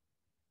 liters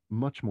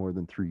much more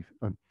than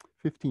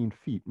 15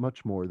 feet,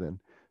 much more than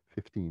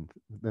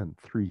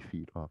 3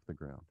 feet off the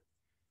ground.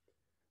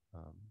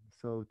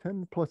 So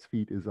 10 plus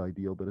feet is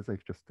ideal, but as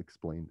I've just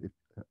explained,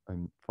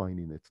 I'm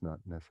finding it's not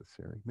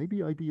necessary.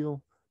 Maybe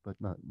ideal, but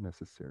not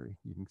necessary.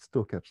 You can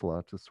still catch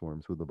lots of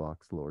swarms with the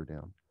box lower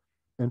down.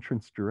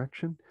 Entrance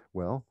direction,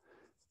 well,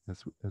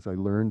 as I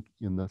learned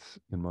in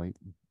my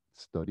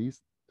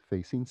studies,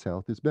 facing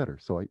south is better.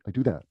 So I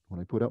do that. When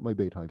I put out my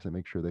bait hives, I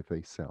make sure they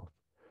face south.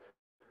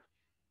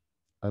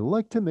 I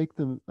like to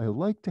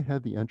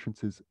have the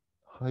entrances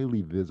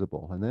highly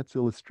visible, and that's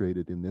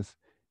illustrated in this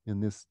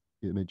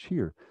image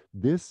here.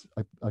 This,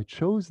 I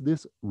chose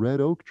this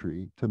red oak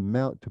tree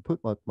to put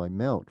up my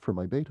mount for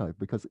my bait hive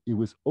because it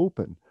was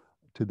open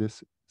to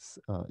this,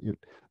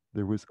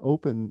 there was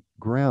open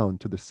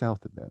ground to the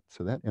south of that.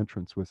 So that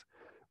entrance was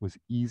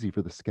easy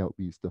for the scout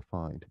bees to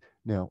find.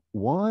 Now,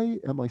 why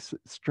am I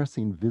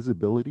stressing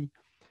visibility?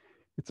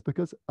 It's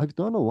because I've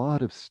done a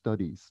lot of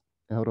studies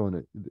out on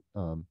it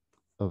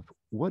of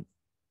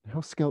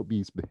how scout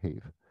bees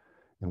behave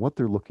and what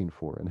they're looking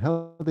for and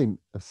how they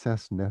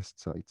assess nest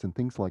sites and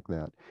things like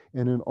that.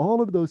 And in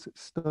all of those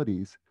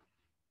studies,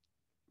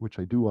 which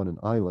I do on an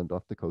island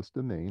off the coast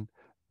of Maine,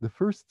 the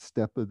first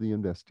step of the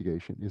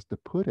investigation is to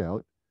put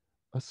out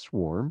a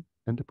swarm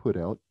and to put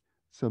out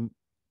some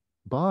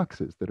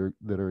boxes that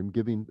are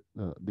giving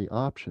the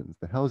options,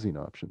 the housing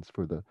options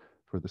for the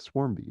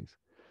swarm bees.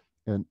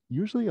 And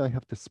usually I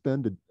have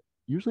to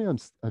usually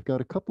I've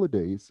got a couple of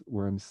days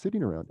where I'm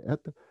sitting around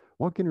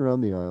walking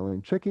around the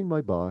island, checking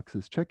my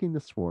boxes, checking the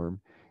swarm,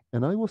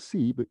 and I will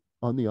see, but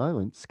on the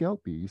island,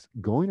 scout bees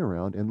going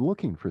around and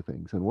looking for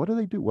things. And what do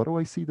they do? What do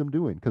I see them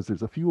doing? Because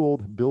there's a few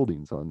old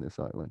buildings on this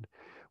island.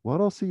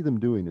 What I'll see them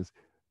doing is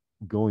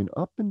going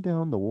up and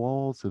down the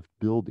walls of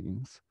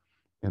buildings,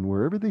 and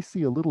wherever they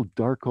see a little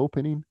dark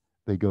opening,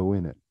 they go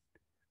in it.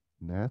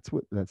 And that's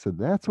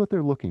what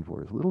they're looking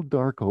for, is little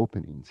dark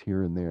openings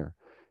here and there.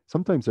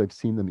 Sometimes I've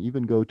seen them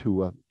even go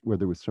to where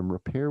there was some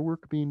repair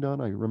work being done.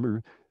 I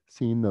remember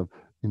seeing them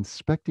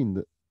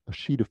inspecting a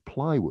sheet of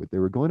plywood. They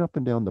were going up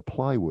and down the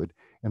plywood,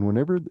 and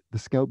whenever the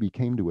scout bee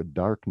came to a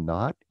dark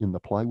knot in the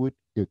plywood,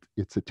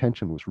 its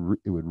attention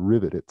it would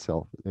rivet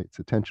itself. Its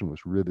attention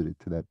was riveted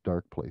to that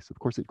dark place. Of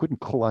course, it couldn't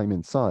climb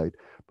inside,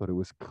 but it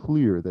was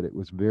clear that it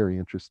was very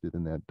interested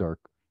in that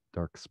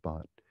dark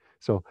spot.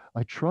 So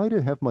I try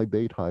to have my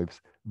bait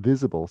hives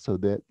visible so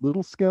that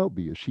little scout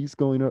bee, as she's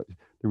going up,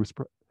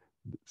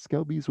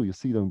 scout bees, will you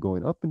see them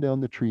going up and down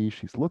the tree?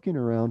 She's looking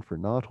around for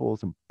knot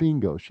holes, and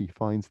bingo, she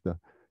finds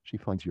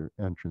your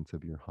entrance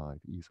of your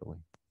hive easily.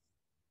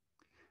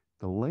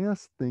 The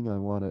last thing I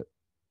want to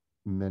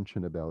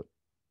mention about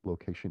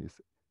location is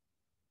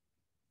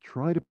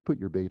try to put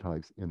your bait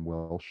hives in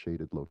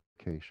well-shaded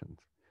locations.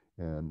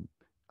 And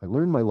I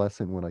learned my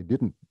lesson when I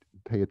didn't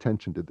pay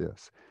attention to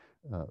this.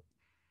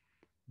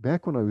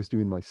 Back when I was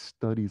doing my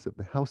studies of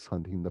the house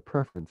hunting, the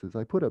preferences,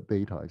 I put up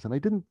bait hives, and I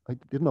didn't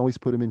always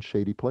put them in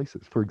shady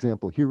places. For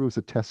example, here was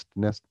a test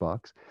nest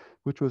box,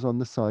 which was on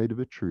the side of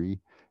a tree,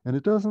 and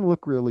it doesn't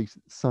look really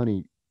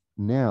sunny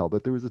now,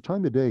 but there was a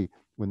time of day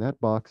when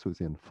that box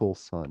was in full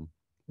sun.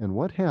 And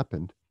what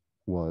happened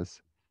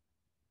was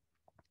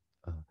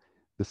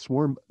the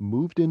swarm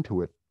moved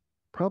into it,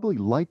 probably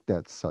liked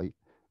that site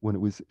when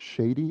it was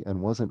shady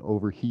and wasn't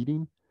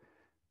overheating,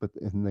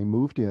 and they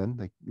moved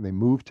in, they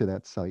moved to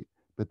that site.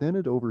 But then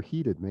it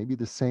overheated, maybe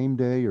the same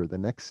day or the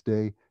next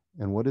day.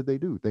 And what did they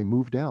do? They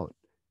moved out.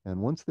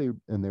 And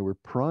they were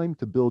primed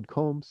to build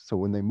combs. So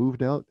when they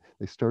moved out,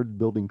 they started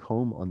building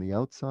comb on the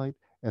outside.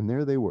 And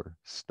there they were,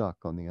 stuck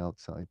on the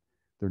outside.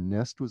 Their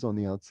nest was on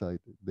the outside.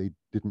 They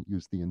didn't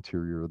use the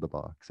interior of the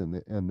box. And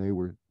they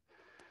were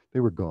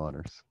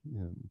goners.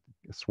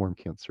 A swarm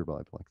can't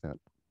survive like that,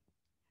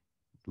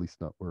 at least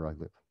not where I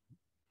live.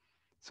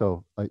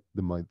 So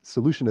my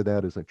solution to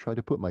that is I try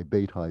to put my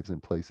bait hives in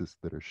places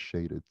that are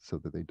shaded so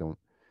that they don't,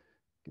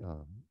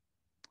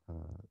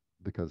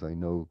 because I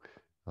know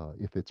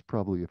if it's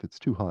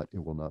too hot,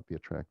 it will not be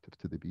attractive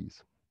to the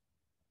bees.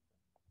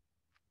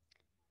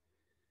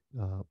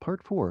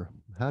 Part 4,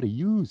 how to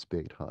use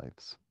bait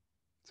hives.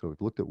 So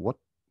we've looked at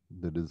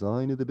the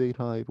design of the bait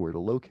hive, where to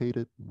locate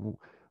it.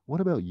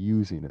 What about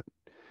using it?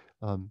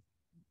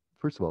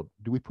 First of all,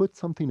 do we put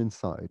something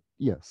inside?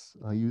 Yes,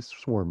 I use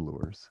swarm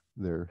lures.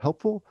 They're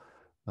helpful,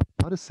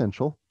 not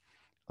essential.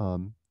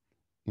 And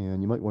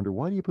you might wonder,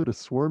 why do you put a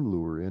swarm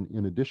lure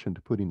in addition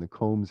to putting the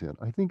combs in?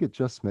 I think it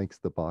just makes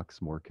the box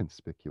more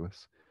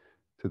conspicuous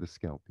to the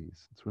scout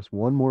bees. It's just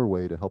one more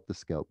way to help the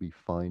scout bee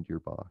find your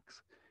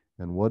box.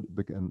 And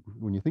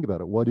when you think about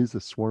it, what is a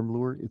swarm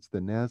lure? It's the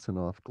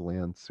Nasonov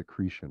gland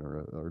secretion, or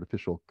an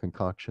artificial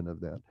concoction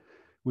of that,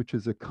 which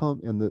is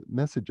and the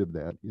message of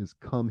that is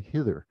come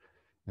hither.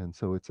 And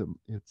so it's a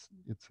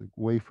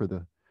way for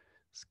the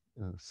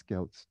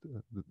scouts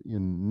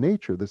in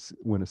nature.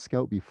 When a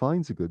scout bee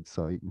finds a good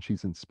site and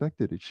she's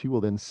inspected it, she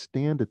will then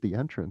stand at the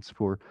entrance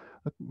for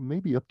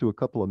maybe up to a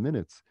couple of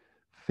minutes,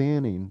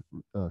 fanning,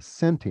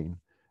 scenting,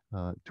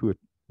 to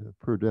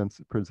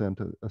present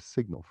a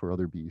signal for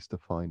other bees to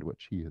find what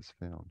she has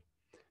found.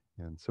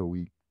 And so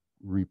we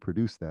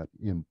reproduce that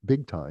in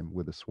big time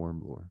with a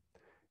swarm lure.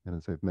 And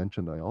as I've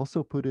mentioned, I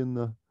also put in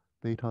the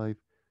bait hive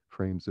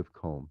frames of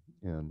comb,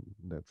 and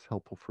that's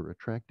helpful for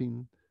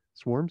attracting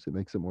swarms. It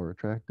makes it more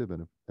attractive,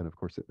 and of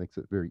course it makes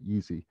it very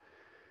easy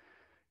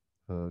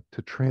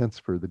to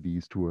transfer the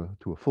bees to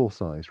a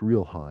full-size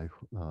real hive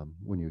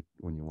when you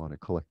want to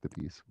collect the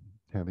bees.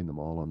 Having them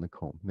all on the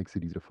comb makes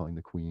it easy to find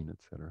the queen,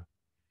 etc.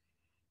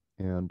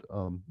 And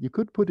you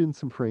could put in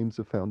some frames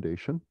of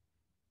foundation,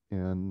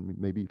 and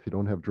maybe if you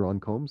don't have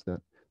drawn combs,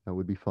 that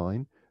would be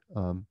fine.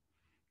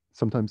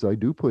 sometimes I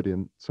do put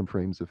in some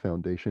frames of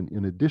foundation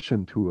in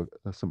addition to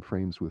some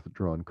frames with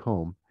drawn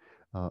comb.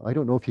 I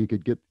don't know if you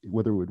could get,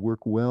 whether it would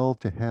work well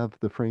to have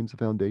the frames of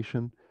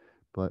foundation,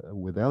 but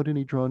without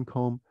any drawn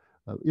comb,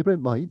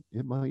 maybe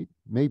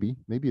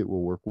it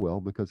will work well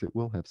because it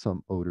will have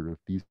some odor of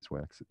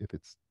beeswax if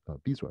it's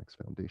beeswax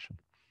foundation.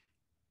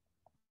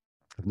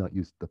 I've not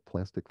used the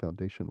plastic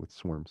foundation with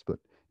swarms, but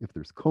if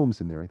there's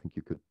combs in there, I think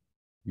you could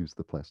use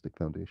the plastic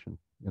foundation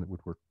and it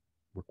would work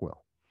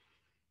well.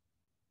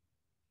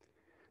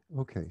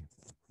 Okay,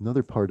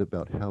 another part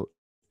about how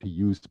to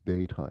use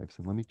bait hives,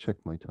 and let me check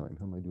my time.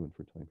 How am I doing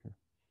for time here?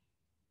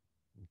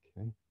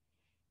 Okay,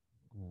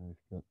 I've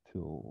got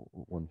till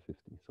 1:50,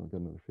 so I've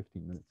got another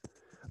 15 minutes.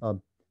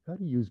 How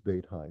to use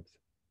bait hives?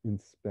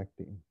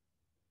 Inspecting.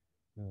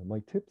 My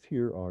tips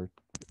here are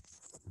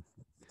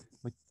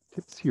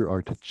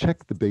to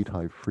check the bait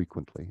hive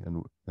frequently,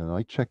 and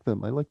I check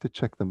them. I like to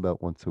check them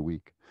about once a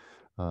week.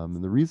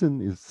 And the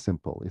reason is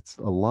simple. It's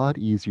a lot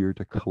easier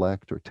to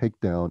collect or take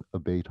down a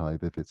bait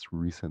hive if it's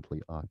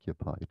recently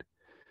occupied.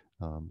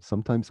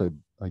 Sometimes I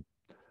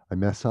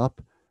mess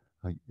up,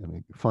 and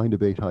I find a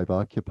bait hive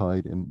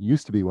occupied, and it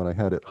used to be when I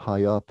had it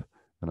high up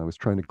and I was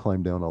trying to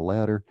climb down a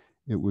ladder,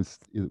 and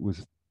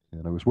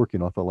I was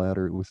working off a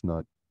ladder, it was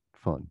not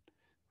fun.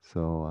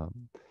 So,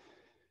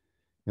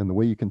 and the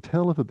way you can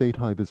tell if a bait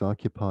hive is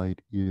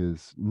occupied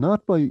is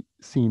not by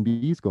seeing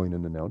bees going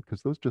in and out,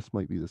 because those just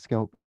might be the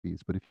scout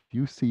bees, but if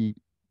you see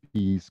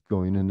bees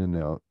going in and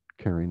out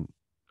carrying,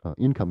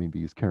 incoming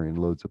bees carrying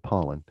loads of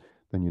pollen,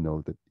 then you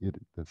know that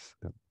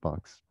that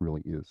box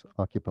really is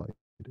occupied.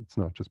 It's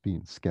not just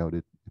being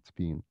scouted, it's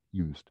being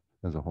used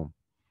as a home.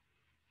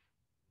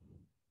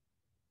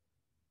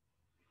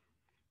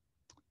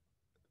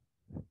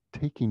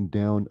 Taking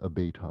down a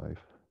bait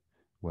hive.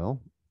 Well,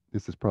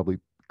 this is probably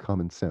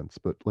common sense,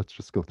 but let's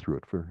just go through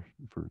it for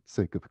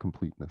sake of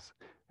completeness.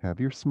 Have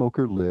your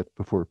smoker lit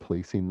before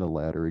placing the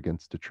ladder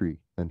against a tree.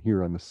 And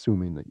here I'm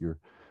assuming that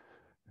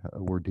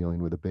we're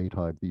dealing with a bait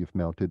hive that you've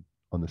mounted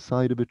on the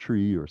side of a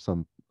tree or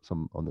some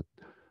on the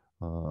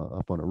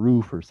up on a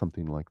roof or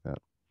something like that.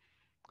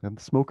 Have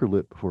the smoker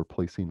lit before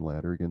placing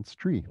ladder against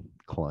tree.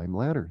 Climb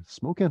ladder,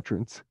 smoke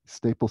entrance,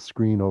 staple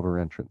screen over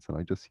entrance. And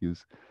I just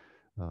use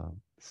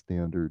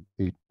standard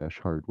 8-mesh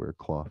hardware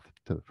cloth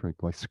to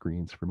make my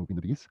screens for moving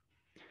the bees.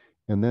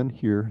 And then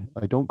here,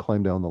 I don't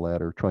climb down the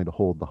ladder trying to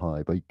hold the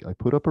hive. I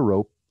put up a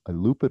rope, I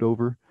loop it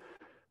over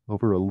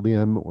a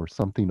limb or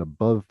something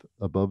above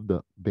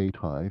the bait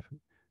hive.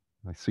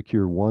 I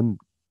secure one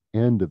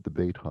end of the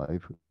bait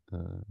hive.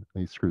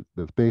 I screw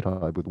the bait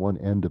hive with one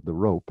end of the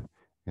rope,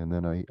 and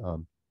then I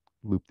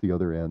loop the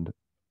other end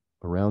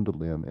around a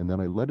limb, and then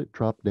I let it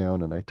drop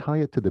down and I tie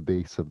it to the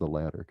base of the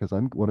ladder. Because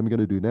what I'm going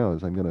to do now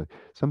is I'm going to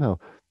somehow,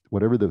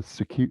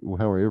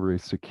 however I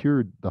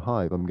secured the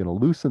hive, I'm going to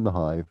loosen the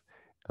hive,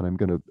 and I'm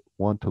going to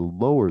want to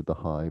lower the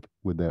hive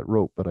with that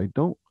rope. But I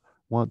don't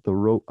want the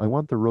rope. I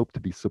want the rope to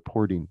be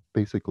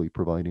basically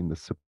providing the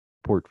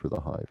support for the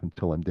hive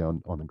until I'm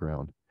down on the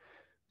ground.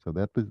 So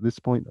at this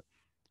point,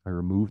 I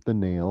remove the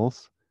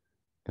nails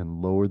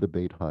and lower the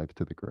bait hive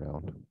to the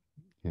ground,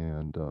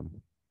 and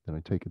then I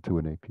take it to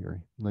an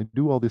apiary. And I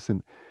do all this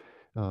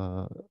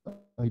I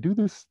do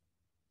this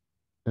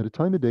at a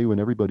time of day when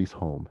everybody's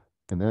home,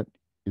 and that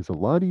is a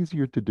lot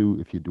easier to do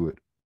if you do it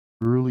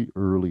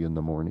early in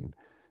the morning,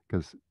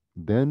 because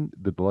then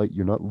the light,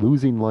 you're not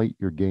losing light,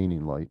 you're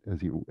gaining light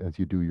as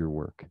you do your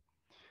work.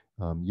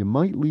 You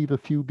might leave a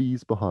few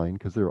bees behind,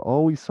 because there are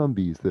always some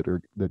bees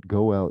that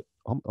go out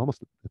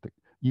almost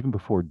even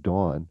before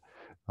dawn.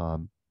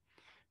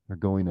 They're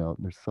going out,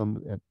 and there's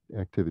some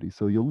activity,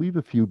 so you'll leave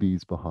a few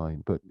bees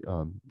behind. But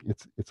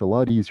it's a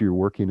lot easier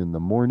working in the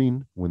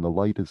morning when the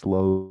light is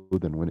low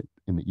than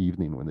in the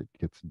evening when it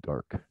gets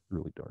dark,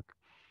 really dark.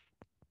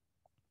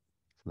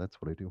 So that's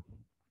what I do.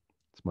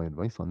 That's my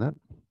advice on that.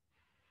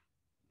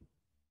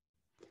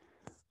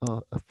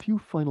 A few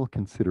final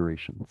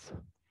considerations.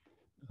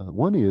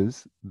 One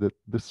is that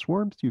the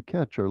swarms you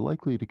catch are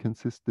likely to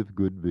consist of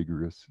good,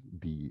 vigorous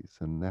bees,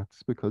 and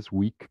that's because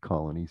weak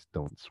colonies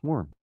don't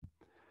swarm.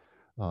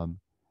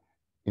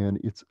 And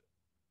it's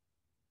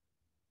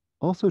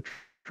also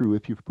true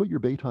if you've put your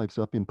bait hives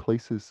up in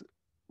places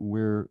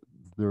where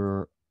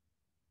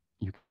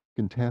you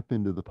can tap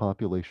into the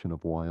population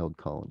of wild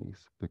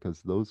colonies,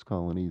 because those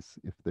colonies,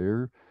 if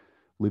they're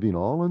living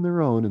all on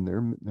their own and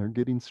they're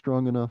getting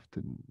strong enough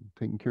to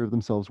taking care of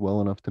themselves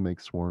well enough to make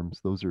swarms,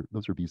 those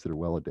are bees that are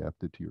well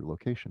adapted to your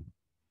location.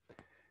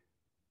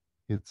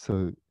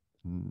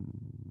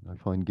 I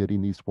find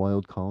getting these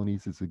wild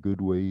colonies is a good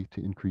way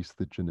to increase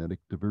the genetic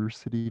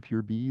diversity of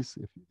your bees.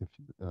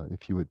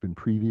 If you had been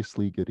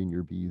previously getting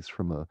your bees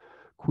from a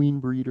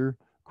queen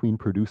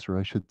producer,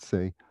 I should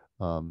say,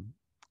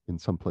 in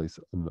some place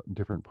in a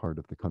different part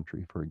of the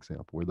country, for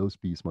example, where those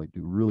bees might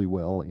do really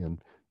well in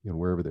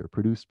wherever they're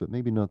produced, but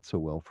maybe not so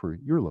well for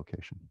your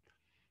location.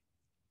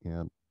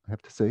 And I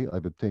have to say,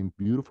 I've obtained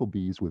beautiful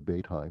bees with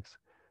bait hives.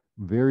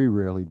 Very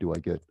rarely do I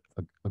get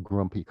a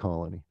grumpy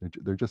colony.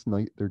 They're just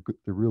nice. They're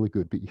really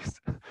good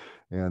bees,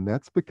 and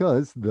that's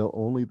because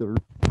they're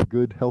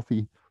good,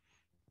 healthy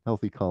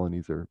healthy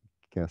colonies are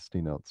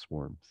casting out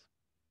swarms.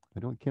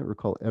 Can't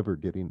recall ever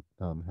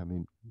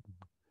having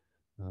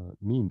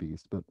mean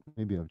bees, but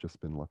maybe I've just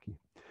been lucky.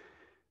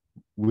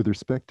 With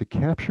respect to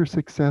capture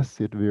success,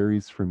 it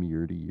varies from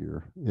year to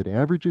year. It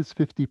averages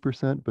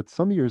 50%, but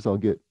some years I'll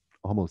get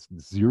almost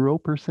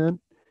 0%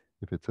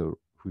 if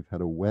we've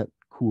had a wet,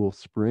 cool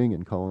spring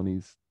and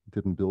colonies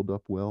didn't build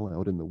up well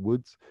out in the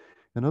woods.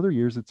 And other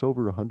years it's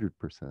over 100%.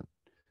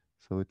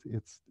 So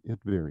it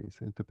varies.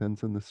 It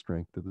depends on the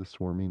strength of the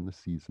swarming, the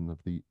season of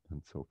the,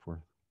 and so forth.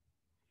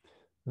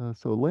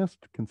 So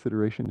last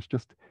consideration is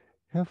just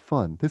have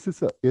fun. This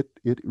is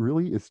it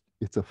really is,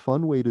 it's a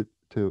fun way to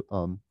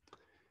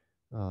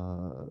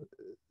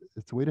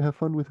it's a way to have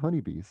fun with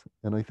honeybees.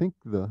 And I think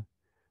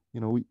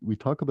we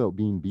talk about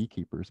being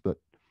beekeepers, but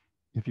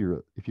if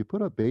you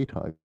put up bait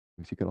hives,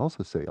 you can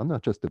also say, I'm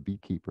not just a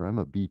beekeeper, I'm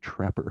a bee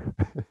trapper.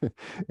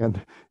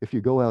 And if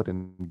you go out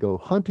and go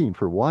hunting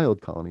for wild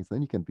colonies,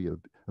 then you can be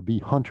a bee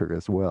hunter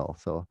as well.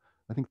 So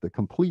I think the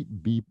complete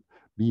bee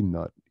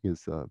nut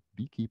is a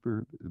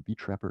beekeeper, a bee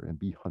trapper, and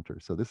bee hunter.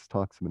 So this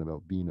talks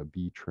about being a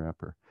bee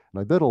trapper.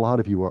 And I bet a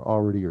lot of you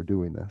are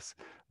doing this.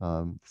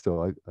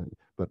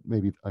 But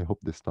maybe I hope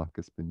this talk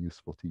has been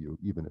useful to you,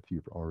 even if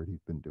you've already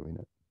been doing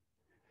it.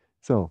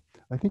 So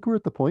I think we're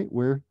at the point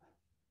where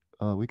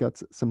we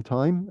got some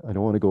time. I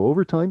don't want to go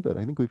over time, but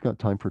I think we've got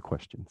time for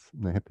questions.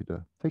 And I'm happy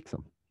to take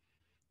some.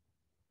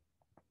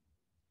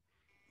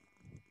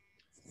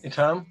 Hey,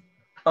 Tom,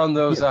 on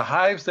those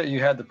hives that you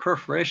had the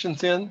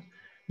perforations in,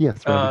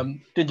 yes,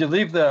 did you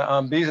leave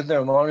the bees in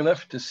there long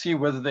enough to see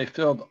whether they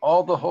filled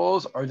all the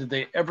holes, or did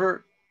they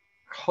ever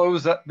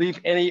leave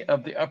any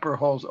of the upper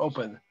holes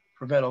open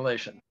for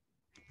ventilation?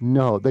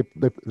 No, that's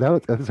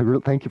a real,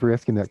 thank you for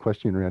asking that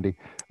question, Randy.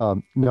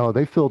 No,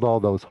 they filled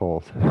all those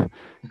holes,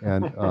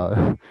 and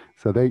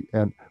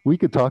and we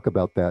could talk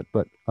about that,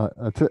 but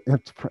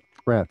it's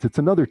rats. It's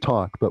another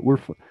talk, but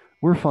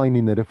we're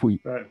finding that if we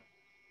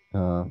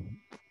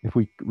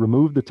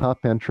remove the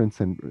top entrance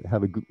and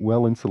have a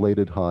well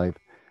insulated hive,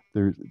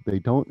 they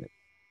don't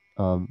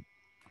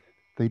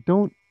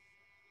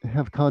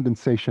have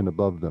condensation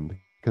above them,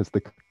 because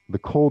the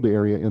cold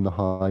area in the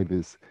hive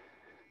is.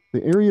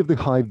 The area of the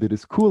hive that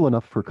is cool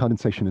enough for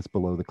condensation is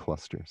below the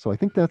cluster. So I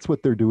think that's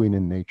what they're doing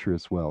in nature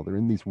as well. They're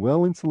in these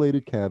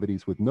well-insulated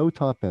cavities with no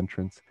top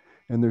entrance,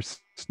 and they're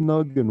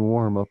snug and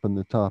warm up in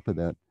the top of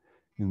that,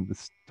 in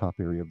this top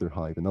area of their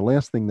hive. And the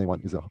last thing they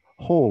want is a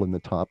hole in the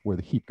top where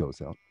the heat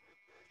goes out.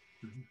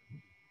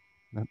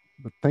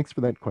 But thanks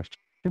for that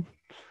question.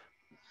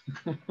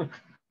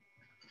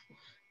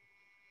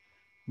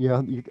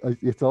 Yeah,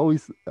 it's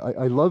always,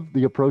 I love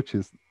the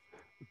approaches,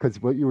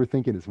 because what you were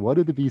thinking is, what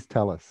do the bees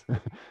tell us?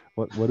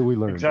 what do we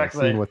learn by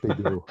seeing what they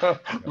do?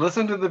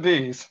 Listen to the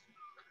bees.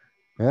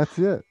 That's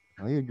it.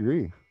 I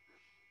agree.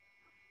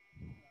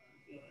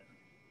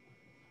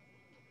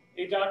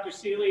 Hey, Dr.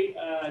 Seeley,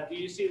 do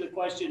you see the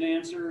question and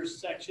answers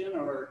section,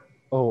 or?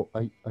 Oh,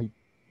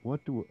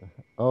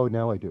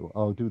 now I do.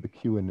 I'll do the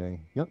Q&A.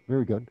 Yep,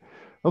 very good.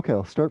 Okay,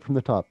 I'll start from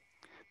the top.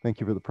 Thank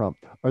you for the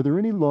prompt. Are there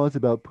any laws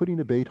about putting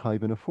a bait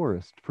hive in a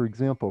forest? For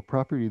example,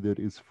 property that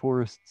is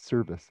Forest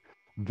Service.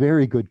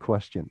 Very good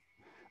question.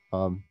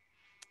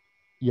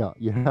 Yeah,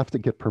 you have to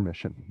get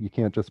permission. You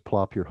can't just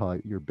plop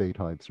your bait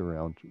hives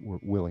around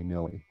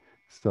willy-nilly.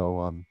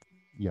 So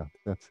yeah,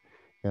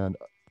 and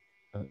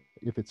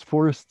if it's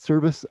Forest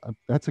Service,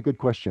 that's a good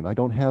question. I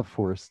don't have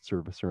Forest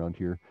Service around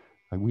here.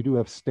 We do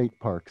have state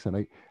parks, and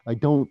they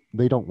don't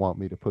want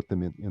me to put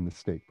them in the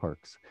state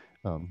parks,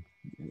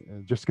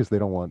 just because they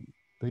don't want,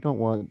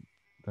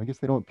 I guess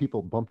they don't want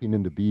people bumping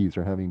into bees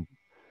or having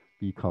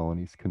bee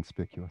colonies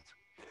conspicuous.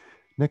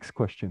 Next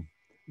question.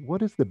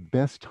 What is the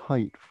best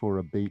height for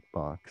a bait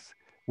box?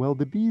 Well,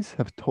 the bees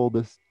have told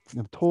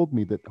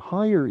me that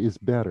higher is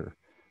better,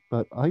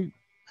 but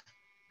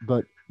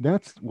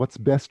that's what's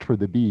best for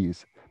the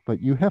bees.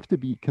 But you have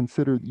to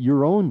consider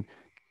your own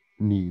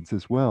needs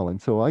as well. And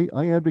so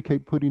I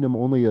advocate putting them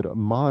only at a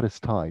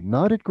modest height,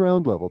 not at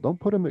ground level. Don't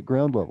put them at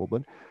ground level,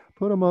 but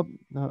put them up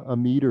a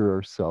meter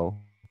or so.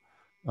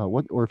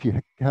 Or if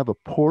you have a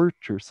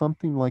porch or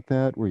something like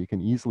that where you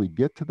can easily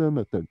get to them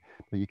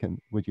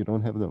but you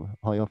don't have them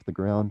high off the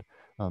ground,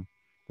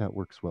 that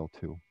works well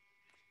too.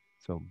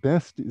 So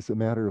best is a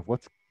matter of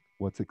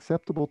what's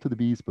acceptable to the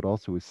bees, but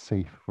also is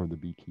safe for the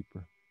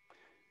beekeeper.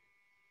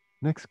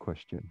 Next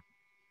question.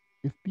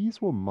 If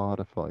bees will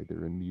modify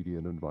their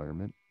immediate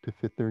environment to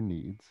fit their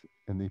needs,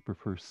 and they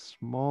prefer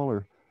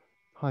smaller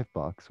hive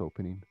box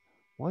opening,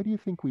 why do you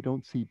think we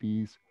don't see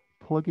bees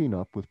plugging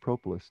up with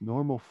propolis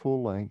normal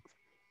full-length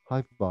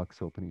hive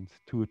box openings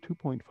to a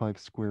 2.5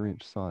 square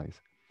inch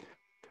size?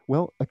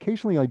 Well,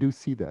 occasionally I do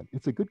see that.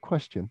 It's a good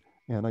question,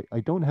 and I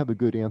don't have a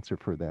good answer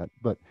for that.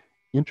 But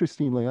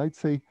interestingly, I'd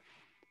say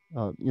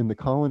in the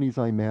colonies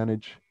I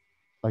manage,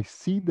 I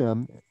see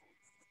them,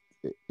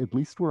 at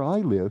least where I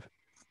live,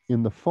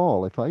 in the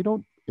fall. If I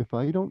don't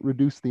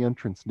reduce the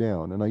entrance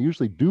down, and I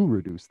usually do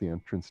reduce the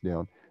entrance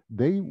down,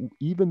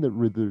 even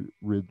the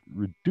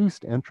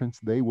reduced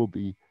entrance,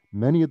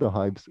 many of the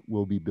hives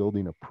will be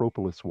building a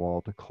propolis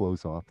wall to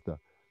close off the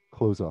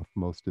close off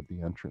most of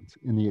the entrance.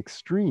 In the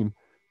extreme,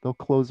 they'll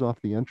close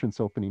off the entrance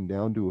opening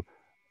down to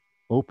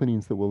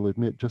openings that will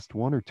admit just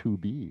 1 or 2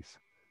 bees.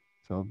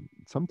 So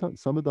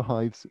sometimes some of the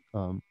hives,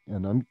 and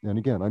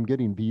again, I'm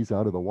getting bees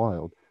out of the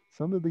wild.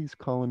 Some of these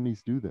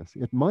colonies do this.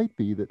 It might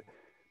be that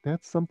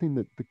that's something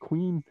that the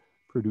queen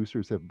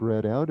producers have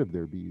bred out of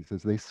their bees,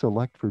 as they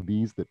select for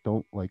bees that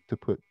don't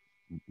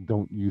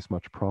use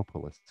much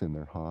propolis in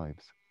their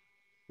hives.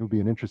 It would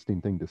be an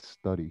interesting thing to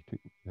study.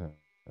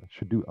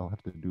 I'll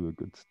have to do a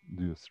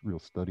real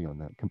study on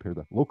that. Compare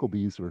the local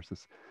bees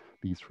versus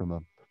bees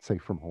from say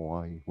from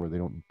Hawaii, where they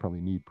don't probably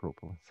need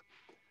propolis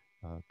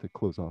to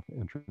close off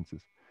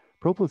entrances.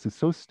 Propolis is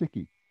so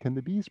sticky. Can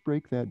the bees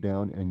break that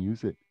down and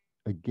use it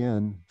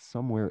again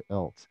somewhere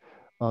else?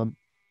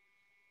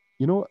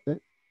 You know,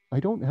 I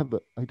don't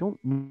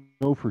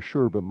know for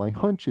sure, but my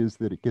hunch is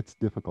that it gets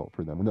difficult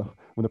for them.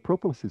 When the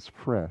propolis is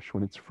fresh,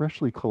 when it's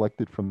freshly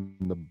collected from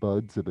the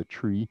buds of a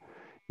tree,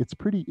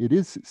 it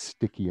is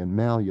sticky and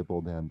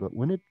malleable then. But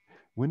when it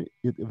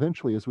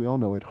eventually, as we all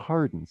know, it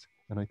hardens,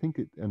 and I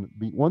think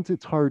once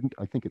it's hardened,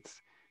 I think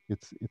it's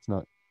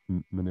not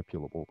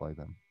manipulable by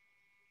them.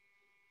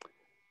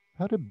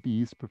 How do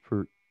bees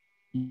prefer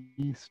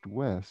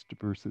east-west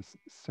versus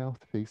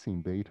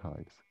south-facing bait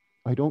hives?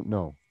 I don't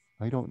know.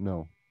 I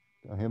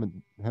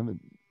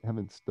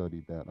haven't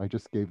studied that. I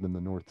just gave them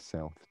the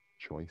north-south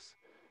choice.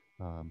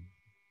 Not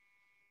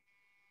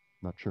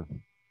sure.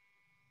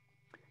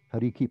 How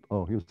do you keep?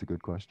 Oh, here's a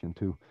good question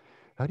too.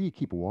 How do you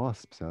keep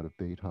wasps out of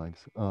bait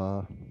hives?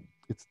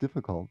 It's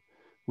difficult.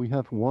 We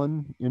have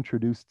one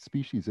introduced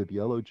species of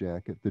yellow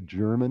jacket, the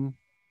German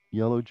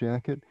yellow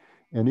jacket,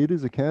 and it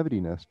is a cavity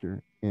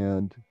nester.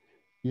 And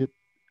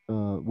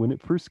when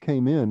it first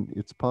came in,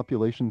 its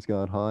populations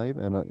got high,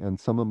 and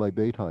some of my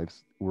bait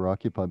hives were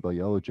occupied by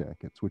yellow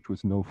jackets, which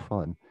was no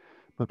fun.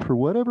 But for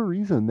whatever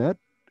reason, that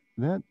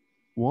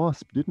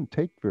wasp didn't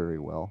take very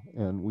well,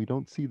 and we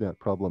don't see that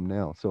problem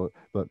now. So,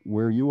 but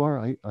where you are,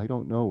 I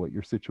don't know what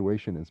your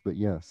situation is, but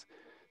yes,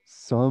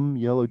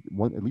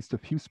 at least a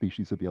few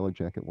species of yellow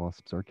jacket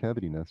wasps are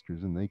cavity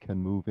nesters, and they can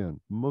move in.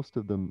 Most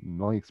of them, in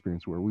my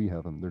experience, where we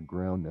have them, they're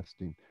ground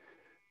nesting,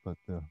 but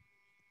the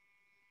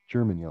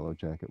German yellow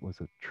jacket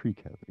was a tree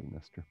cavity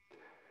nester.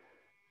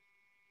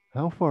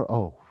 How far?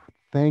 Oh,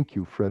 thank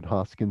you, Fred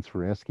Hoskins,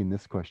 for asking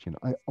this question.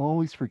 I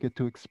always forget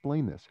to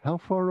explain this. How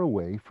far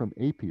away from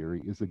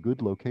apiary is a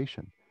good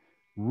location?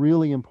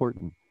 Really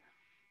important.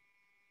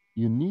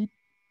 You need,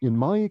 in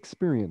my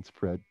experience,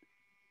 Fred,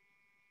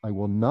 I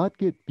will not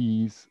get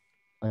bees.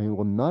 I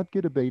will not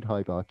get a bait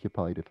hive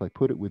occupied if I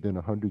put it within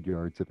 100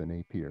 yards of an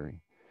apiary.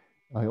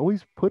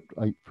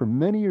 For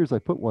many years, I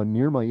put one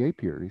near my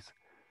apiaries,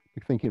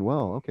 thinking,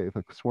 well, okay, if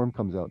a swarm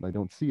comes out and I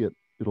don't see it,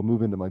 it'll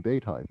move into my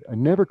bait hive. I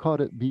never caught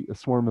it be a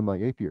swarm in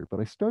my apiary, but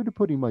I started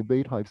putting my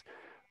bait hives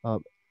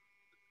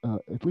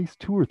at least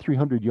 200 or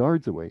 300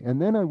 yards away,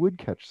 and then I would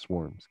catch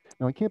swarms.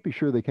 Now, I can't be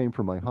sure they came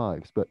from my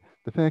hives, but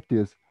the fact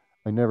is,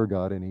 I never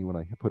got any when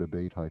I put a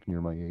bait hive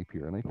near my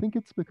apiary, and I think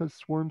it's because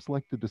swarms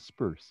like to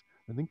disperse.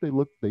 I think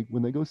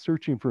when they go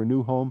searching for a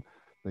new home,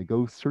 they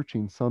go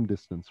searching some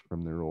distance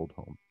from their old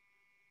home.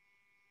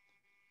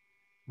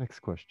 Next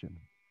question.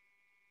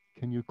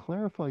 Can you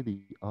clarify the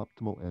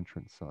optimal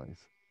entrance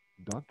size?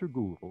 Dr.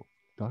 Google,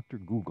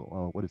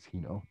 oh, what does he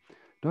know?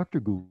 Dr.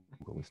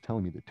 Google is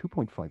telling me that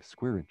 2.5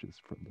 square inches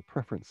from the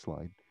preference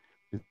slide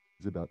is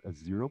about a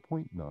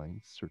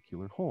 0.9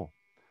 circular hole.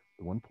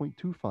 The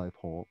 1.25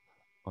 hole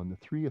on the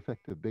 3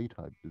 effective bait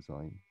hive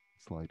design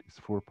slide is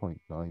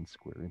 4.9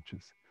 square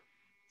inches.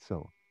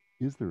 So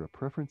is there a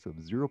preference of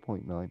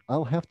 0.9?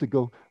 I'll have to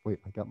go, wait,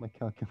 I got my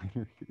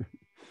calculator here.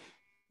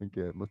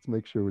 Okay, let's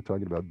make sure we're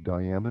talking about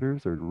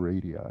diameters or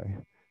radii.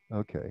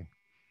 Okay,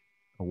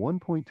 a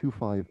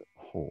 1.25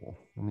 hole.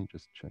 Let me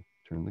just check,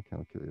 turn the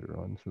calculator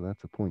on. So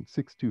that's a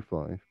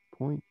 0.625,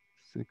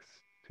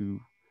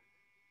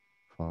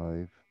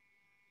 0.625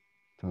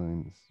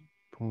 times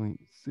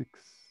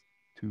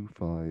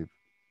 0.625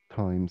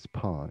 times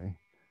pi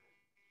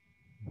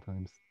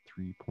times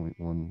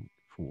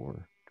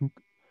 3.14.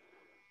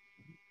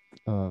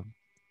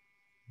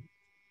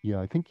 Yeah,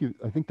 I think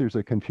there's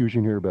a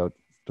confusion here about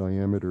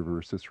diameter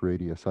versus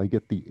radius. I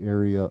get the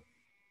area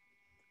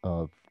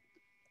of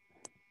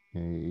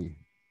a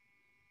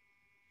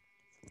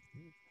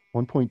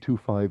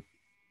 1.25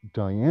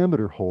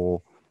 diameter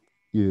hole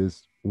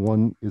is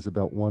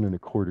about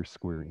 1.25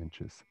 square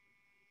inches.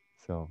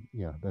 So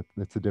yeah,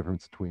 that's the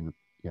difference between,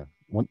 yeah,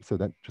 so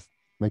that, just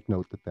make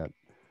note that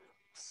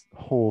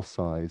hole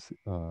size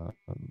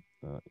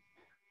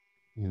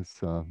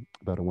is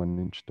about a 1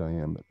 inch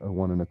diameter. A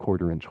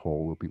 1.25 inch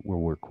hole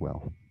will work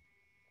well.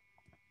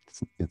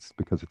 It's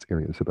because its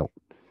area is about,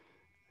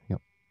 yep,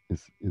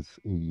 is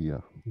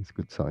a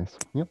good size.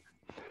 Yep.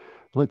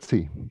 Let's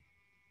see.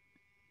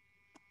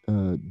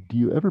 Do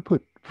you ever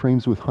put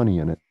frames with honey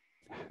in it?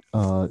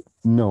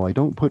 No, I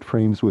don't put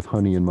frames with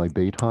honey in my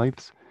bait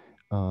hives.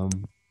 The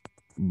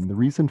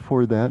reason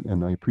for that,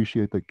 and I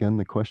appreciate again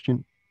the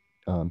question,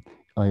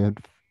 I had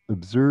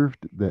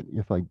observed that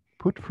if I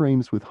put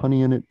frames with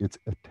honey in it, it's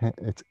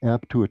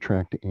apt to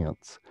attract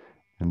ants.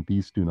 and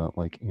bees do not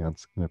like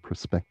ants in a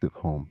prospective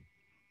home.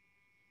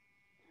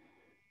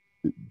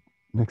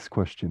 Next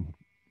question.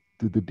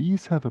 Do the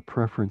bees have a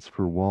preference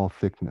for wall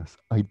thickness?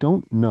 I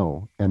don't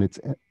know, and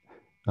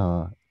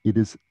it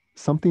is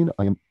something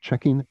I am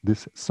checking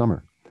this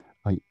summer.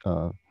 I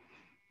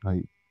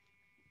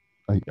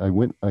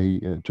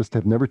just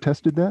have never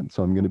tested that,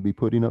 so I'm going to be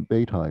putting up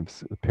bait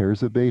hives,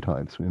 pairs of bait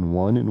hives, and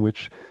one in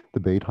which the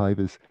bait hive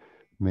is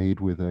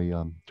made with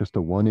just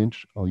a 1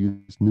 inch. I'll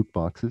use nuke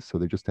boxes, so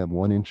they just have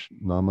 1 inch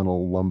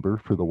nominal lumber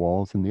for the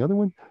walls, and the other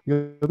one,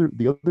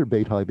 the other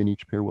bait hive in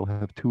each pair will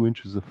have 2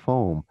 inches of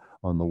foam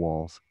on the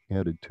walls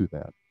added to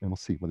that, and we'll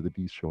see whether the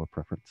bees show a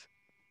preference.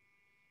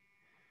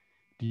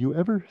 Do you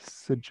ever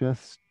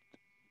suggest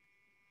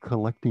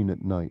collecting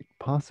at night,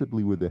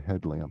 possibly with a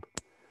headlamp?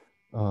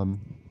 I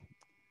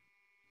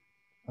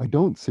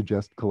don't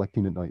suggest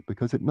collecting at night,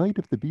 because at night,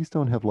 if the bees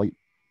don't have light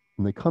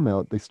and they come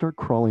out, they start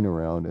crawling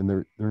around, and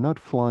they're not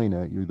flying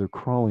at you, they're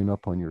crawling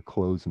up on your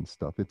clothes and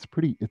stuff.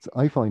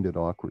 I find it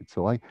awkward.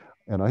 So I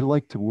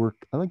like to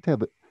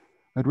have it.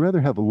 I'd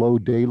rather have a low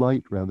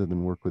daylight rather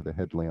than work with a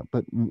headlamp.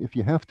 But if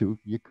you have to,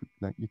 you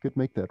could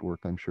make that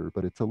work, I'm sure.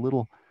 But it's a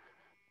little,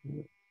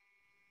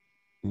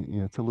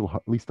 hard.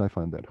 At least I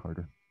find that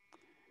harder.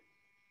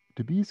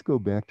 Do bees go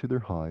back to their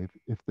hive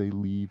if they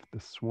leave the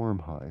swarm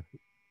hive?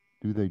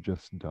 Do they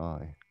just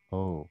die?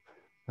 Oh,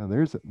 now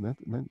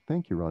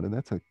thank you, Rhonda.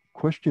 That's a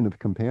question of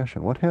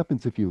compassion. What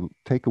happens if you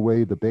take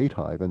away the bait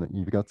hive and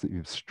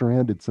you've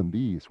stranded some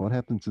bees? What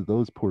happens to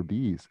those poor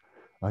bees?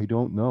 I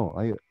don't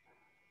know.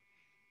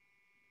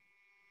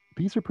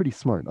 Bees are pretty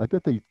smart. I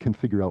bet they can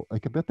figure out. I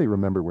bet they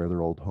remember where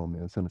their old home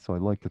is, and so I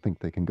like to think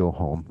they can go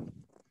home,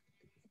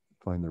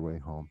 find their way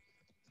home.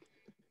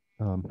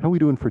 How are we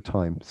doing for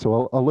time?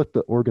 So I'll let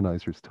the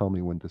organizers tell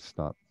me when to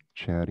stop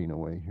chatting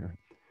away here.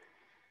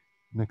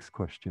 Next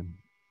question.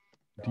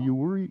 Do you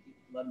worry?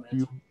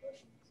 Okay.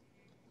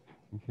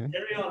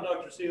 Carry on,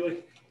 Dr.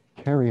 Seeley.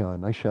 Carry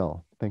on, I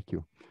shall. Thank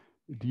you.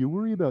 Do you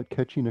worry about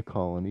catching a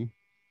colony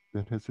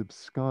that has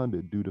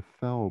absconded due to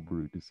foul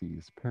brood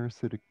disease,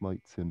 parasitic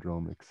mite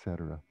syndrome,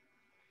 etc.?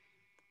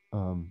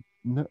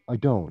 No, I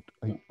don't.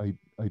 I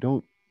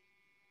don't.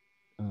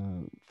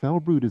 Foul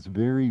brood is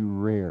very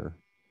rare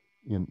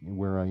in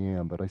where I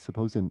am, but I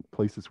suppose in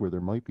places where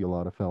there might be a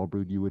lot of foul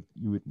brood, you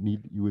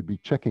would be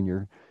checking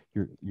your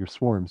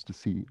swarms to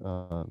see,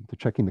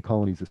 checking the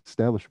colonies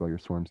established by your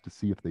swarms to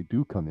see if they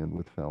do come in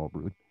with foul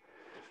brood.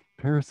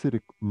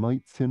 Parasitic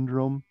mite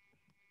syndrome,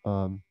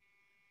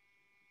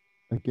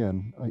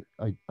 again,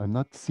 I'm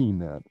not seeing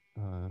that.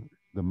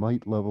 The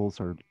mite levels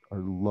are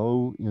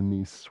low in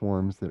these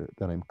swarms that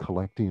I'm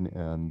collecting,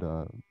 and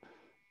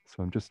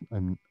so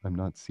I'm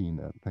not seeing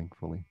that,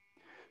 thankfully.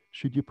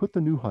 Should you put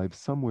the new hive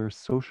somewhere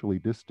socially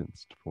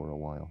distanced for a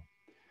while?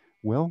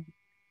 Well,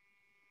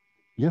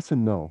 yes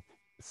and no.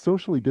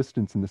 Socially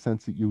distanced in the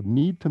sense that you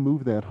need to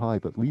move that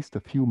hive at least a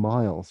few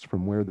miles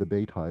from where the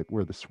bait hive,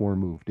 where the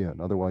swarm moved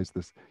in. Otherwise,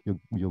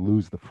 you'll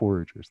lose the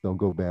foragers. They'll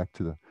go back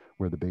to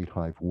where the bait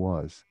hive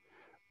was.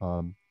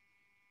 In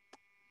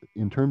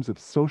terms of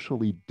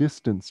socially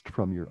distanced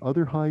from your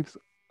other hives,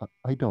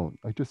 I don't.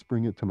 I just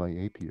bring it to my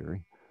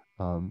apiary.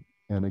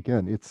 And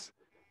again, it's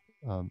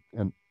I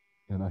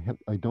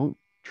don't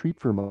treat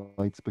for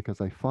mites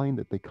because I find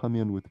that they come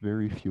in with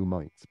very few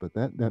mites. But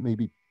that may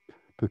be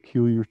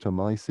peculiar to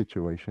my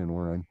situation,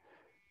 where I'm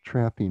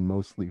trapping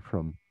mostly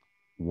from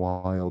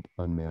wild,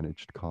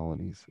 unmanaged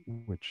colonies,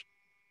 which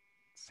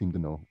seem to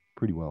know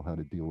pretty well how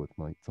to deal with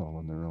mites all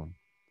on their own.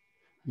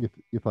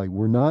 If I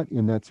were not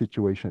in that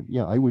situation,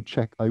 yeah, I would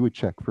check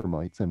for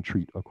mites and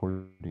treat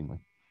accordingly.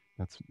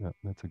 That's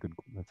a good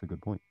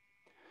point.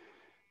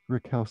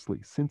 Rick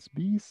Housley, since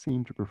bees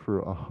seem to prefer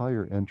a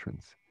higher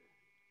entrance,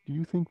 do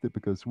you think that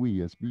because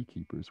we, as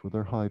beekeepers, with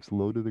our hives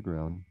low to the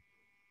ground,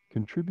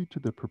 contribute to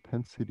the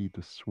propensity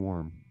to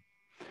swarm?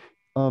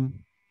 I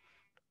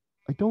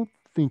don't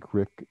think,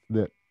 Rick,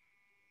 that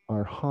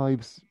our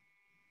hives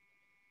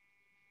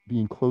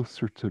being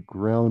closer to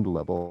ground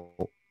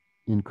level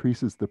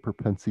increases the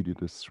propensity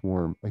to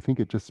swarm. I think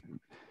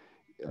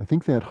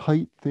that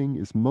height thing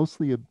is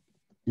mostly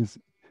the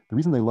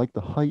reason they like the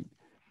height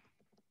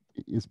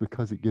is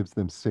because it gives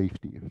them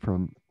safety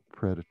from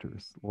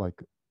predators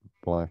like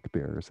black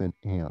bears and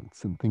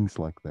ants and things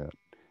like that.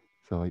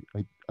 So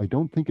I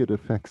don't think it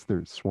affects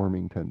their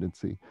swarming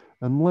tendency,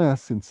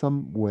 unless in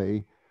some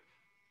way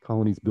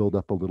colonies build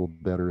up a little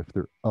better if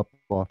they're up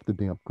off the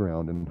damp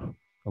ground and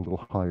a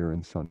little higher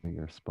in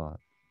sunnier spot.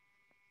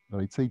 But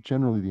I'd say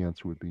generally the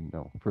answer would be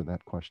no for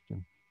that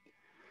question.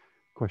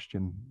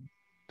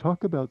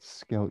 Talk about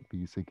scout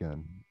bees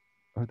again.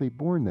 Are they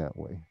born that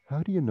way?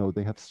 How do you know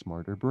they have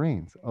smarter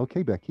brains?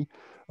 Okay, Becky.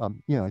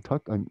 Yeah, I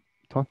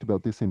talked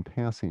about this in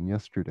passing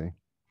yesterday.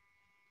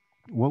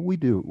 What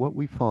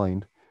we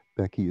find,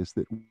 Becky, is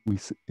that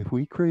if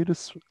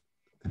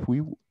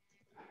we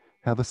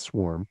have a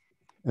swarm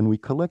and we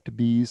collect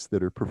bees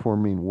that are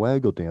performing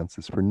waggle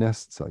dances for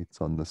nest sites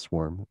on the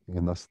swarm,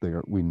 and thus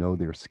we know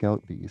they're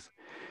scout bees,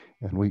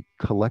 and we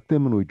collect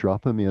them and we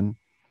drop them in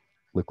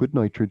liquid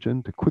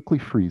nitrogen to quickly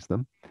freeze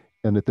them,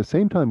 And at the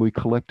same time, we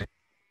collect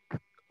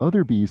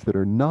other bees that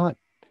are not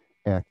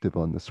active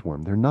on the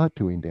swarm. They're not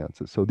doing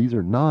dances. So these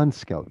are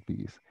non-scout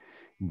bees.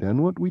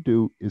 Then what we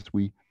do is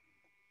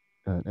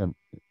and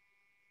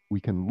we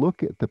can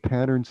look at the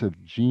patterns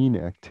of gene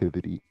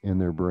activity in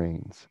their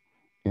brains.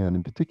 And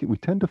in particular, we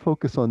tend to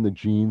focus on the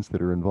genes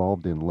that are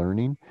involved in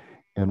learning.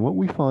 And what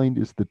we find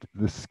is that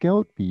the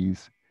scout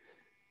bees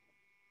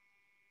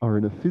are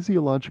in a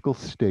physiological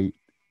state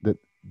that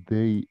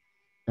the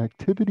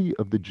activity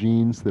of the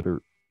genes that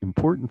are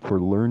important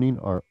for learning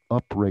are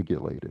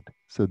upregulated.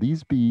 So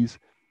these bees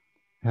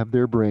have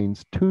their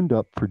brains tuned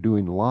up for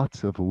doing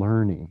lots of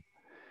learning.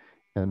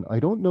 And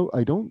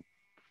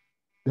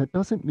that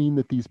doesn't mean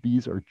that these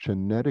bees are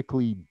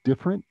genetically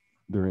different.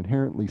 They're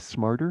inherently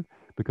smarter,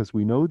 because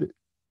we know that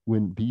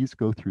when bees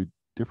go through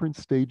different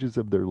stages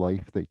of their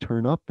life, they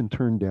turn up and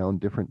turn down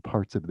different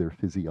parts of their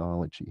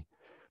physiology.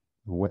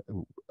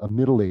 A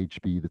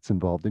middle-aged bee that's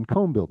involved in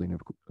comb building,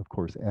 of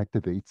course,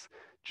 activates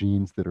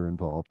genes that are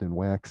involved in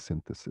wax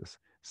synthesis.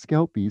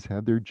 Scout bees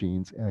have their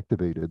genes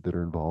activated that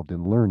are involved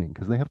in learning,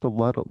 because they have to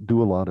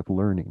do a lot of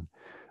learning.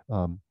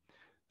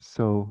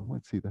 So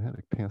let's see, I had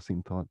a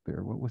passing thought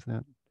there. What was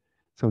that?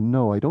 So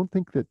no, I don't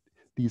think that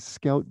these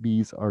scout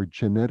bees are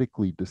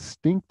genetically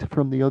distinct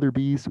from the other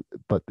bees,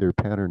 but their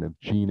pattern of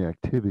gene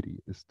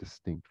activity is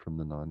distinct from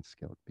the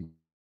non-scout bees.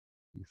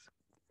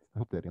 I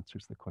hope that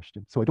answers the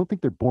question. So I don't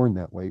think they're born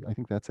that way. I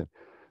think that is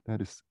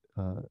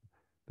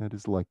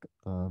like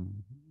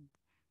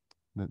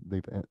that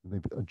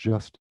they've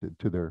adjusted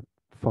to their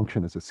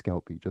function as a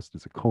scout bee, just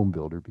as a comb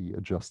builder bee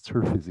adjusts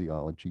her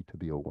physiology to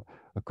be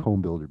a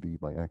comb builder bee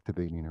by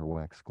activating her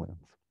wax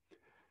glands.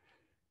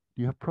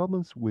 Do you have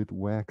problems with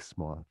wax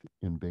moth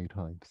in bait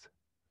hives?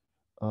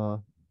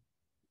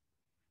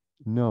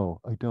 No,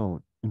 I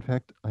don't. In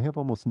fact, I have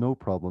almost no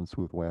problems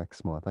with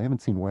wax moth. I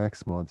haven't seen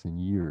wax moths in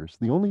years.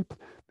 The only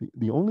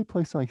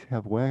place I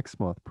have wax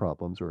moth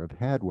problems, or have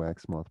had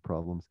wax moth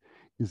problems,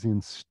 is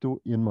in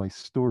my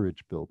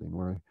storage building,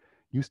 where I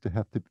used to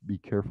have to be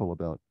careful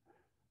about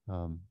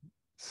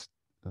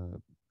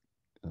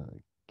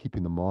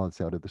keeping the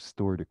moths out of the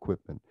stored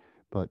equipment.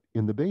 But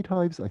in the bait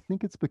hives, I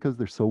think it's because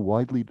they're so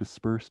widely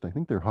dispersed. I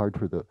think they're hard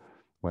for the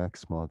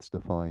wax moths to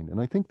find.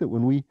 And I think that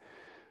when we,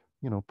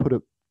 put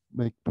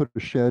a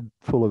shed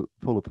full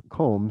of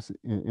combs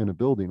in a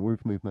building,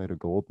 we've made a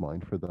gold mine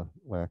for the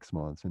wax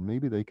moths, and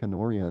maybe they can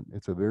orient.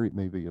 It's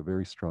maybe a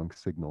very strong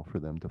signal for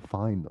them to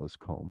find those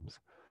combs.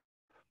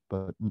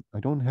 But I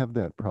don't have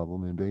that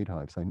problem in bait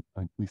hives.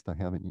 At least I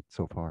haven't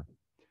so far.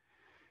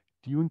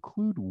 Do you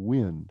include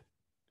wind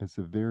as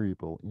a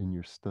variable in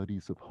your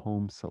studies of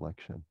home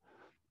selection?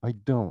 I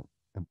don't,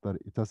 but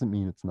it doesn't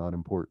mean it's not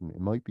important.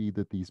 It might be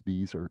that these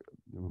bees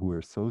who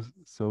are so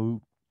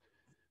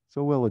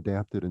well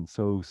adapted and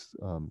so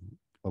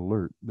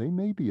alert, they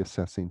may be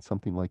assessing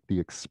something like the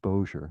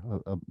exposure.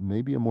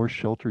 Maybe a more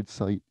sheltered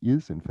site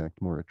is in fact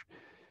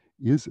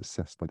is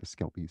assessed by the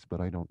scout bees,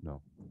 but I don't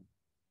know.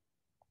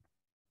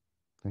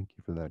 Thank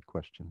you for that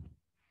question.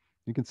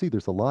 You can see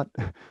there's a lot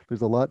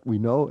we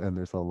know, and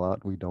there's a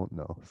lot we don't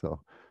know. So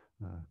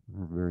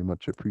very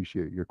much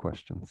appreciate your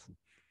questions.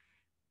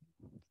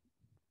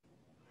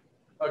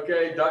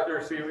 Okay,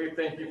 Dr. Seeley,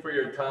 thank you for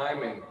your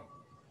time and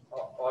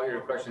all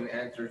your question and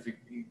answers you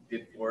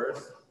did for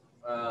us.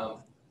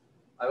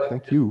 I'd like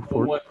Thank you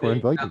for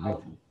inviting me.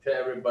 To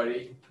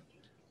everybody.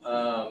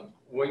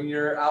 When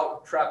you're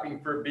out trapping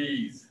for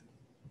bees,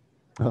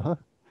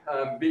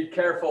 be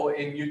careful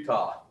in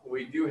Utah.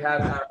 We do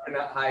have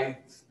African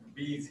hives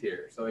bees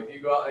here. So if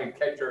you go out and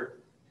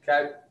capture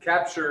an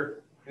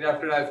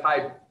African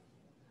hive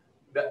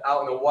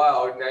out in the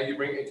wild, now you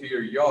bring it into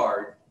your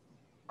yard,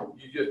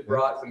 you just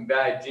brought some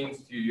bad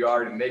genes to your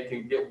yard, and they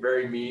can get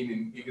very mean,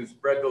 and you can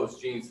spread those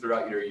genes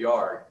throughout your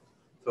yard.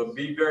 So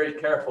be very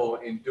careful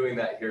in doing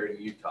that here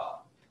in Utah.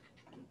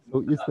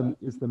 So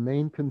is the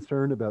main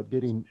concern about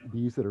getting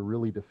bees that are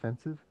really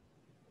defensive?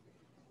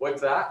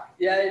 What's that?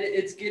 Yeah,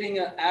 it's getting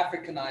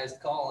Africanized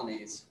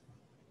colonies.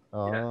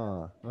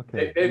 Ah,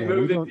 okay. They've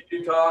moved into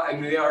Utah,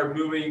 and they are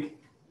moving.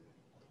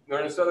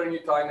 They're in southern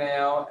Utah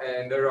now,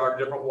 and there are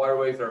different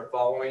waterways they're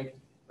following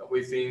that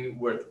we've seen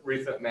with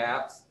recent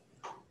maps.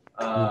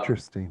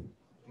 Interesting.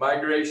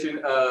 Migration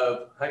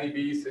of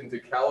honeybees into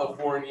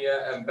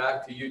California and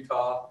back to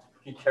Utah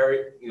can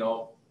carry,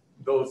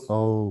 those.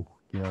 Oh,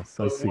 yes,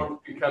 I see.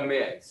 Swarms can come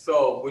in.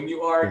 So when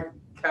you are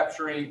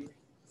capturing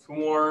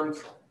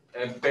swarms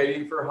and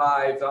baiting for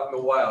hives out in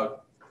the wild,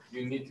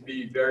 you need to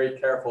be very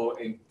careful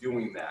in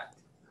doing that.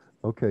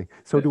 Okay.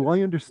 So do I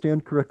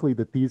understand correctly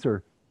that these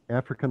are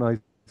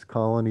Africanized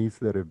colonies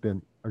that are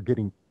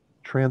getting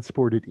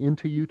transported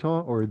into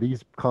Utah, or are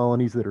these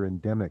colonies that are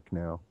endemic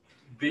now?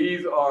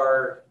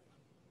 They're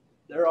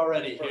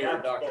already here,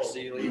 Dr.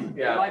 Seeley.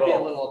 Yeah, it might be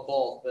a little of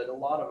both, but a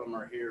lot of them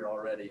are here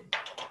already.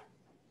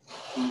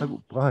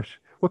 Oh, gosh,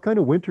 what kind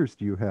of winters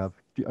do you have?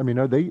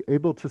 Are they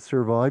able to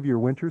survive your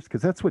winters?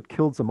 Because that's what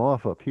kills them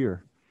off up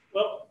here.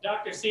 Well,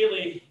 Dr.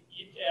 Seeley,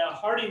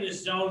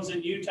 hardiness zones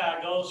in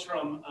Utah goes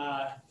from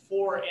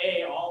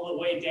 4A all the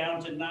way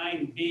down to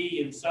 9B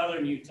in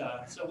southern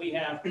Utah. So we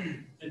have the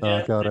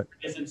desert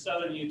is in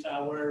southern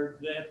Utah where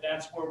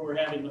that's where we're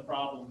having the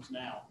problems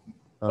now.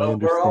 But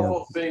we're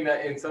also seeing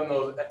that in some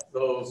of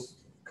those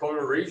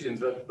colder regions,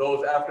 that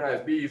those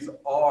Africanized bees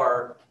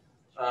are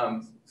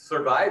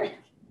surviving.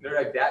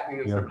 They're adapting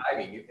and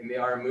surviving, and they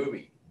are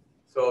moving.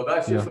 So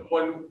that's just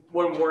one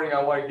warning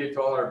I want to give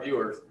to all our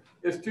viewers,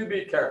 is to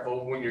be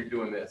careful when you're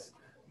doing this.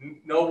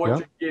 Know what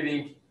you're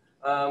getting.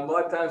 A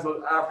lot of times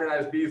those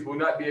Africanized bees will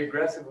not be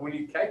aggressive when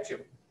you catch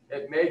them.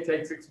 It may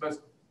take 6 months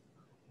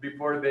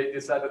before they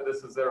decide that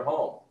this is their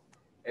home.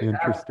 And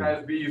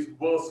Africanized bees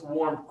will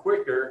swarm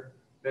quicker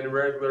than a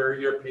regular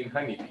European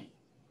honeybee.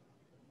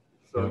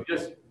 So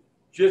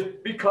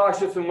just be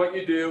cautious in what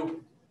you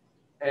do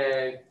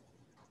and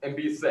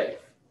be safe.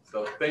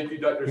 So thank you,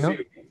 Dr.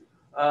 Seeley.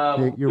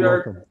 You're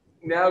welcome.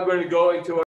 Now going to go into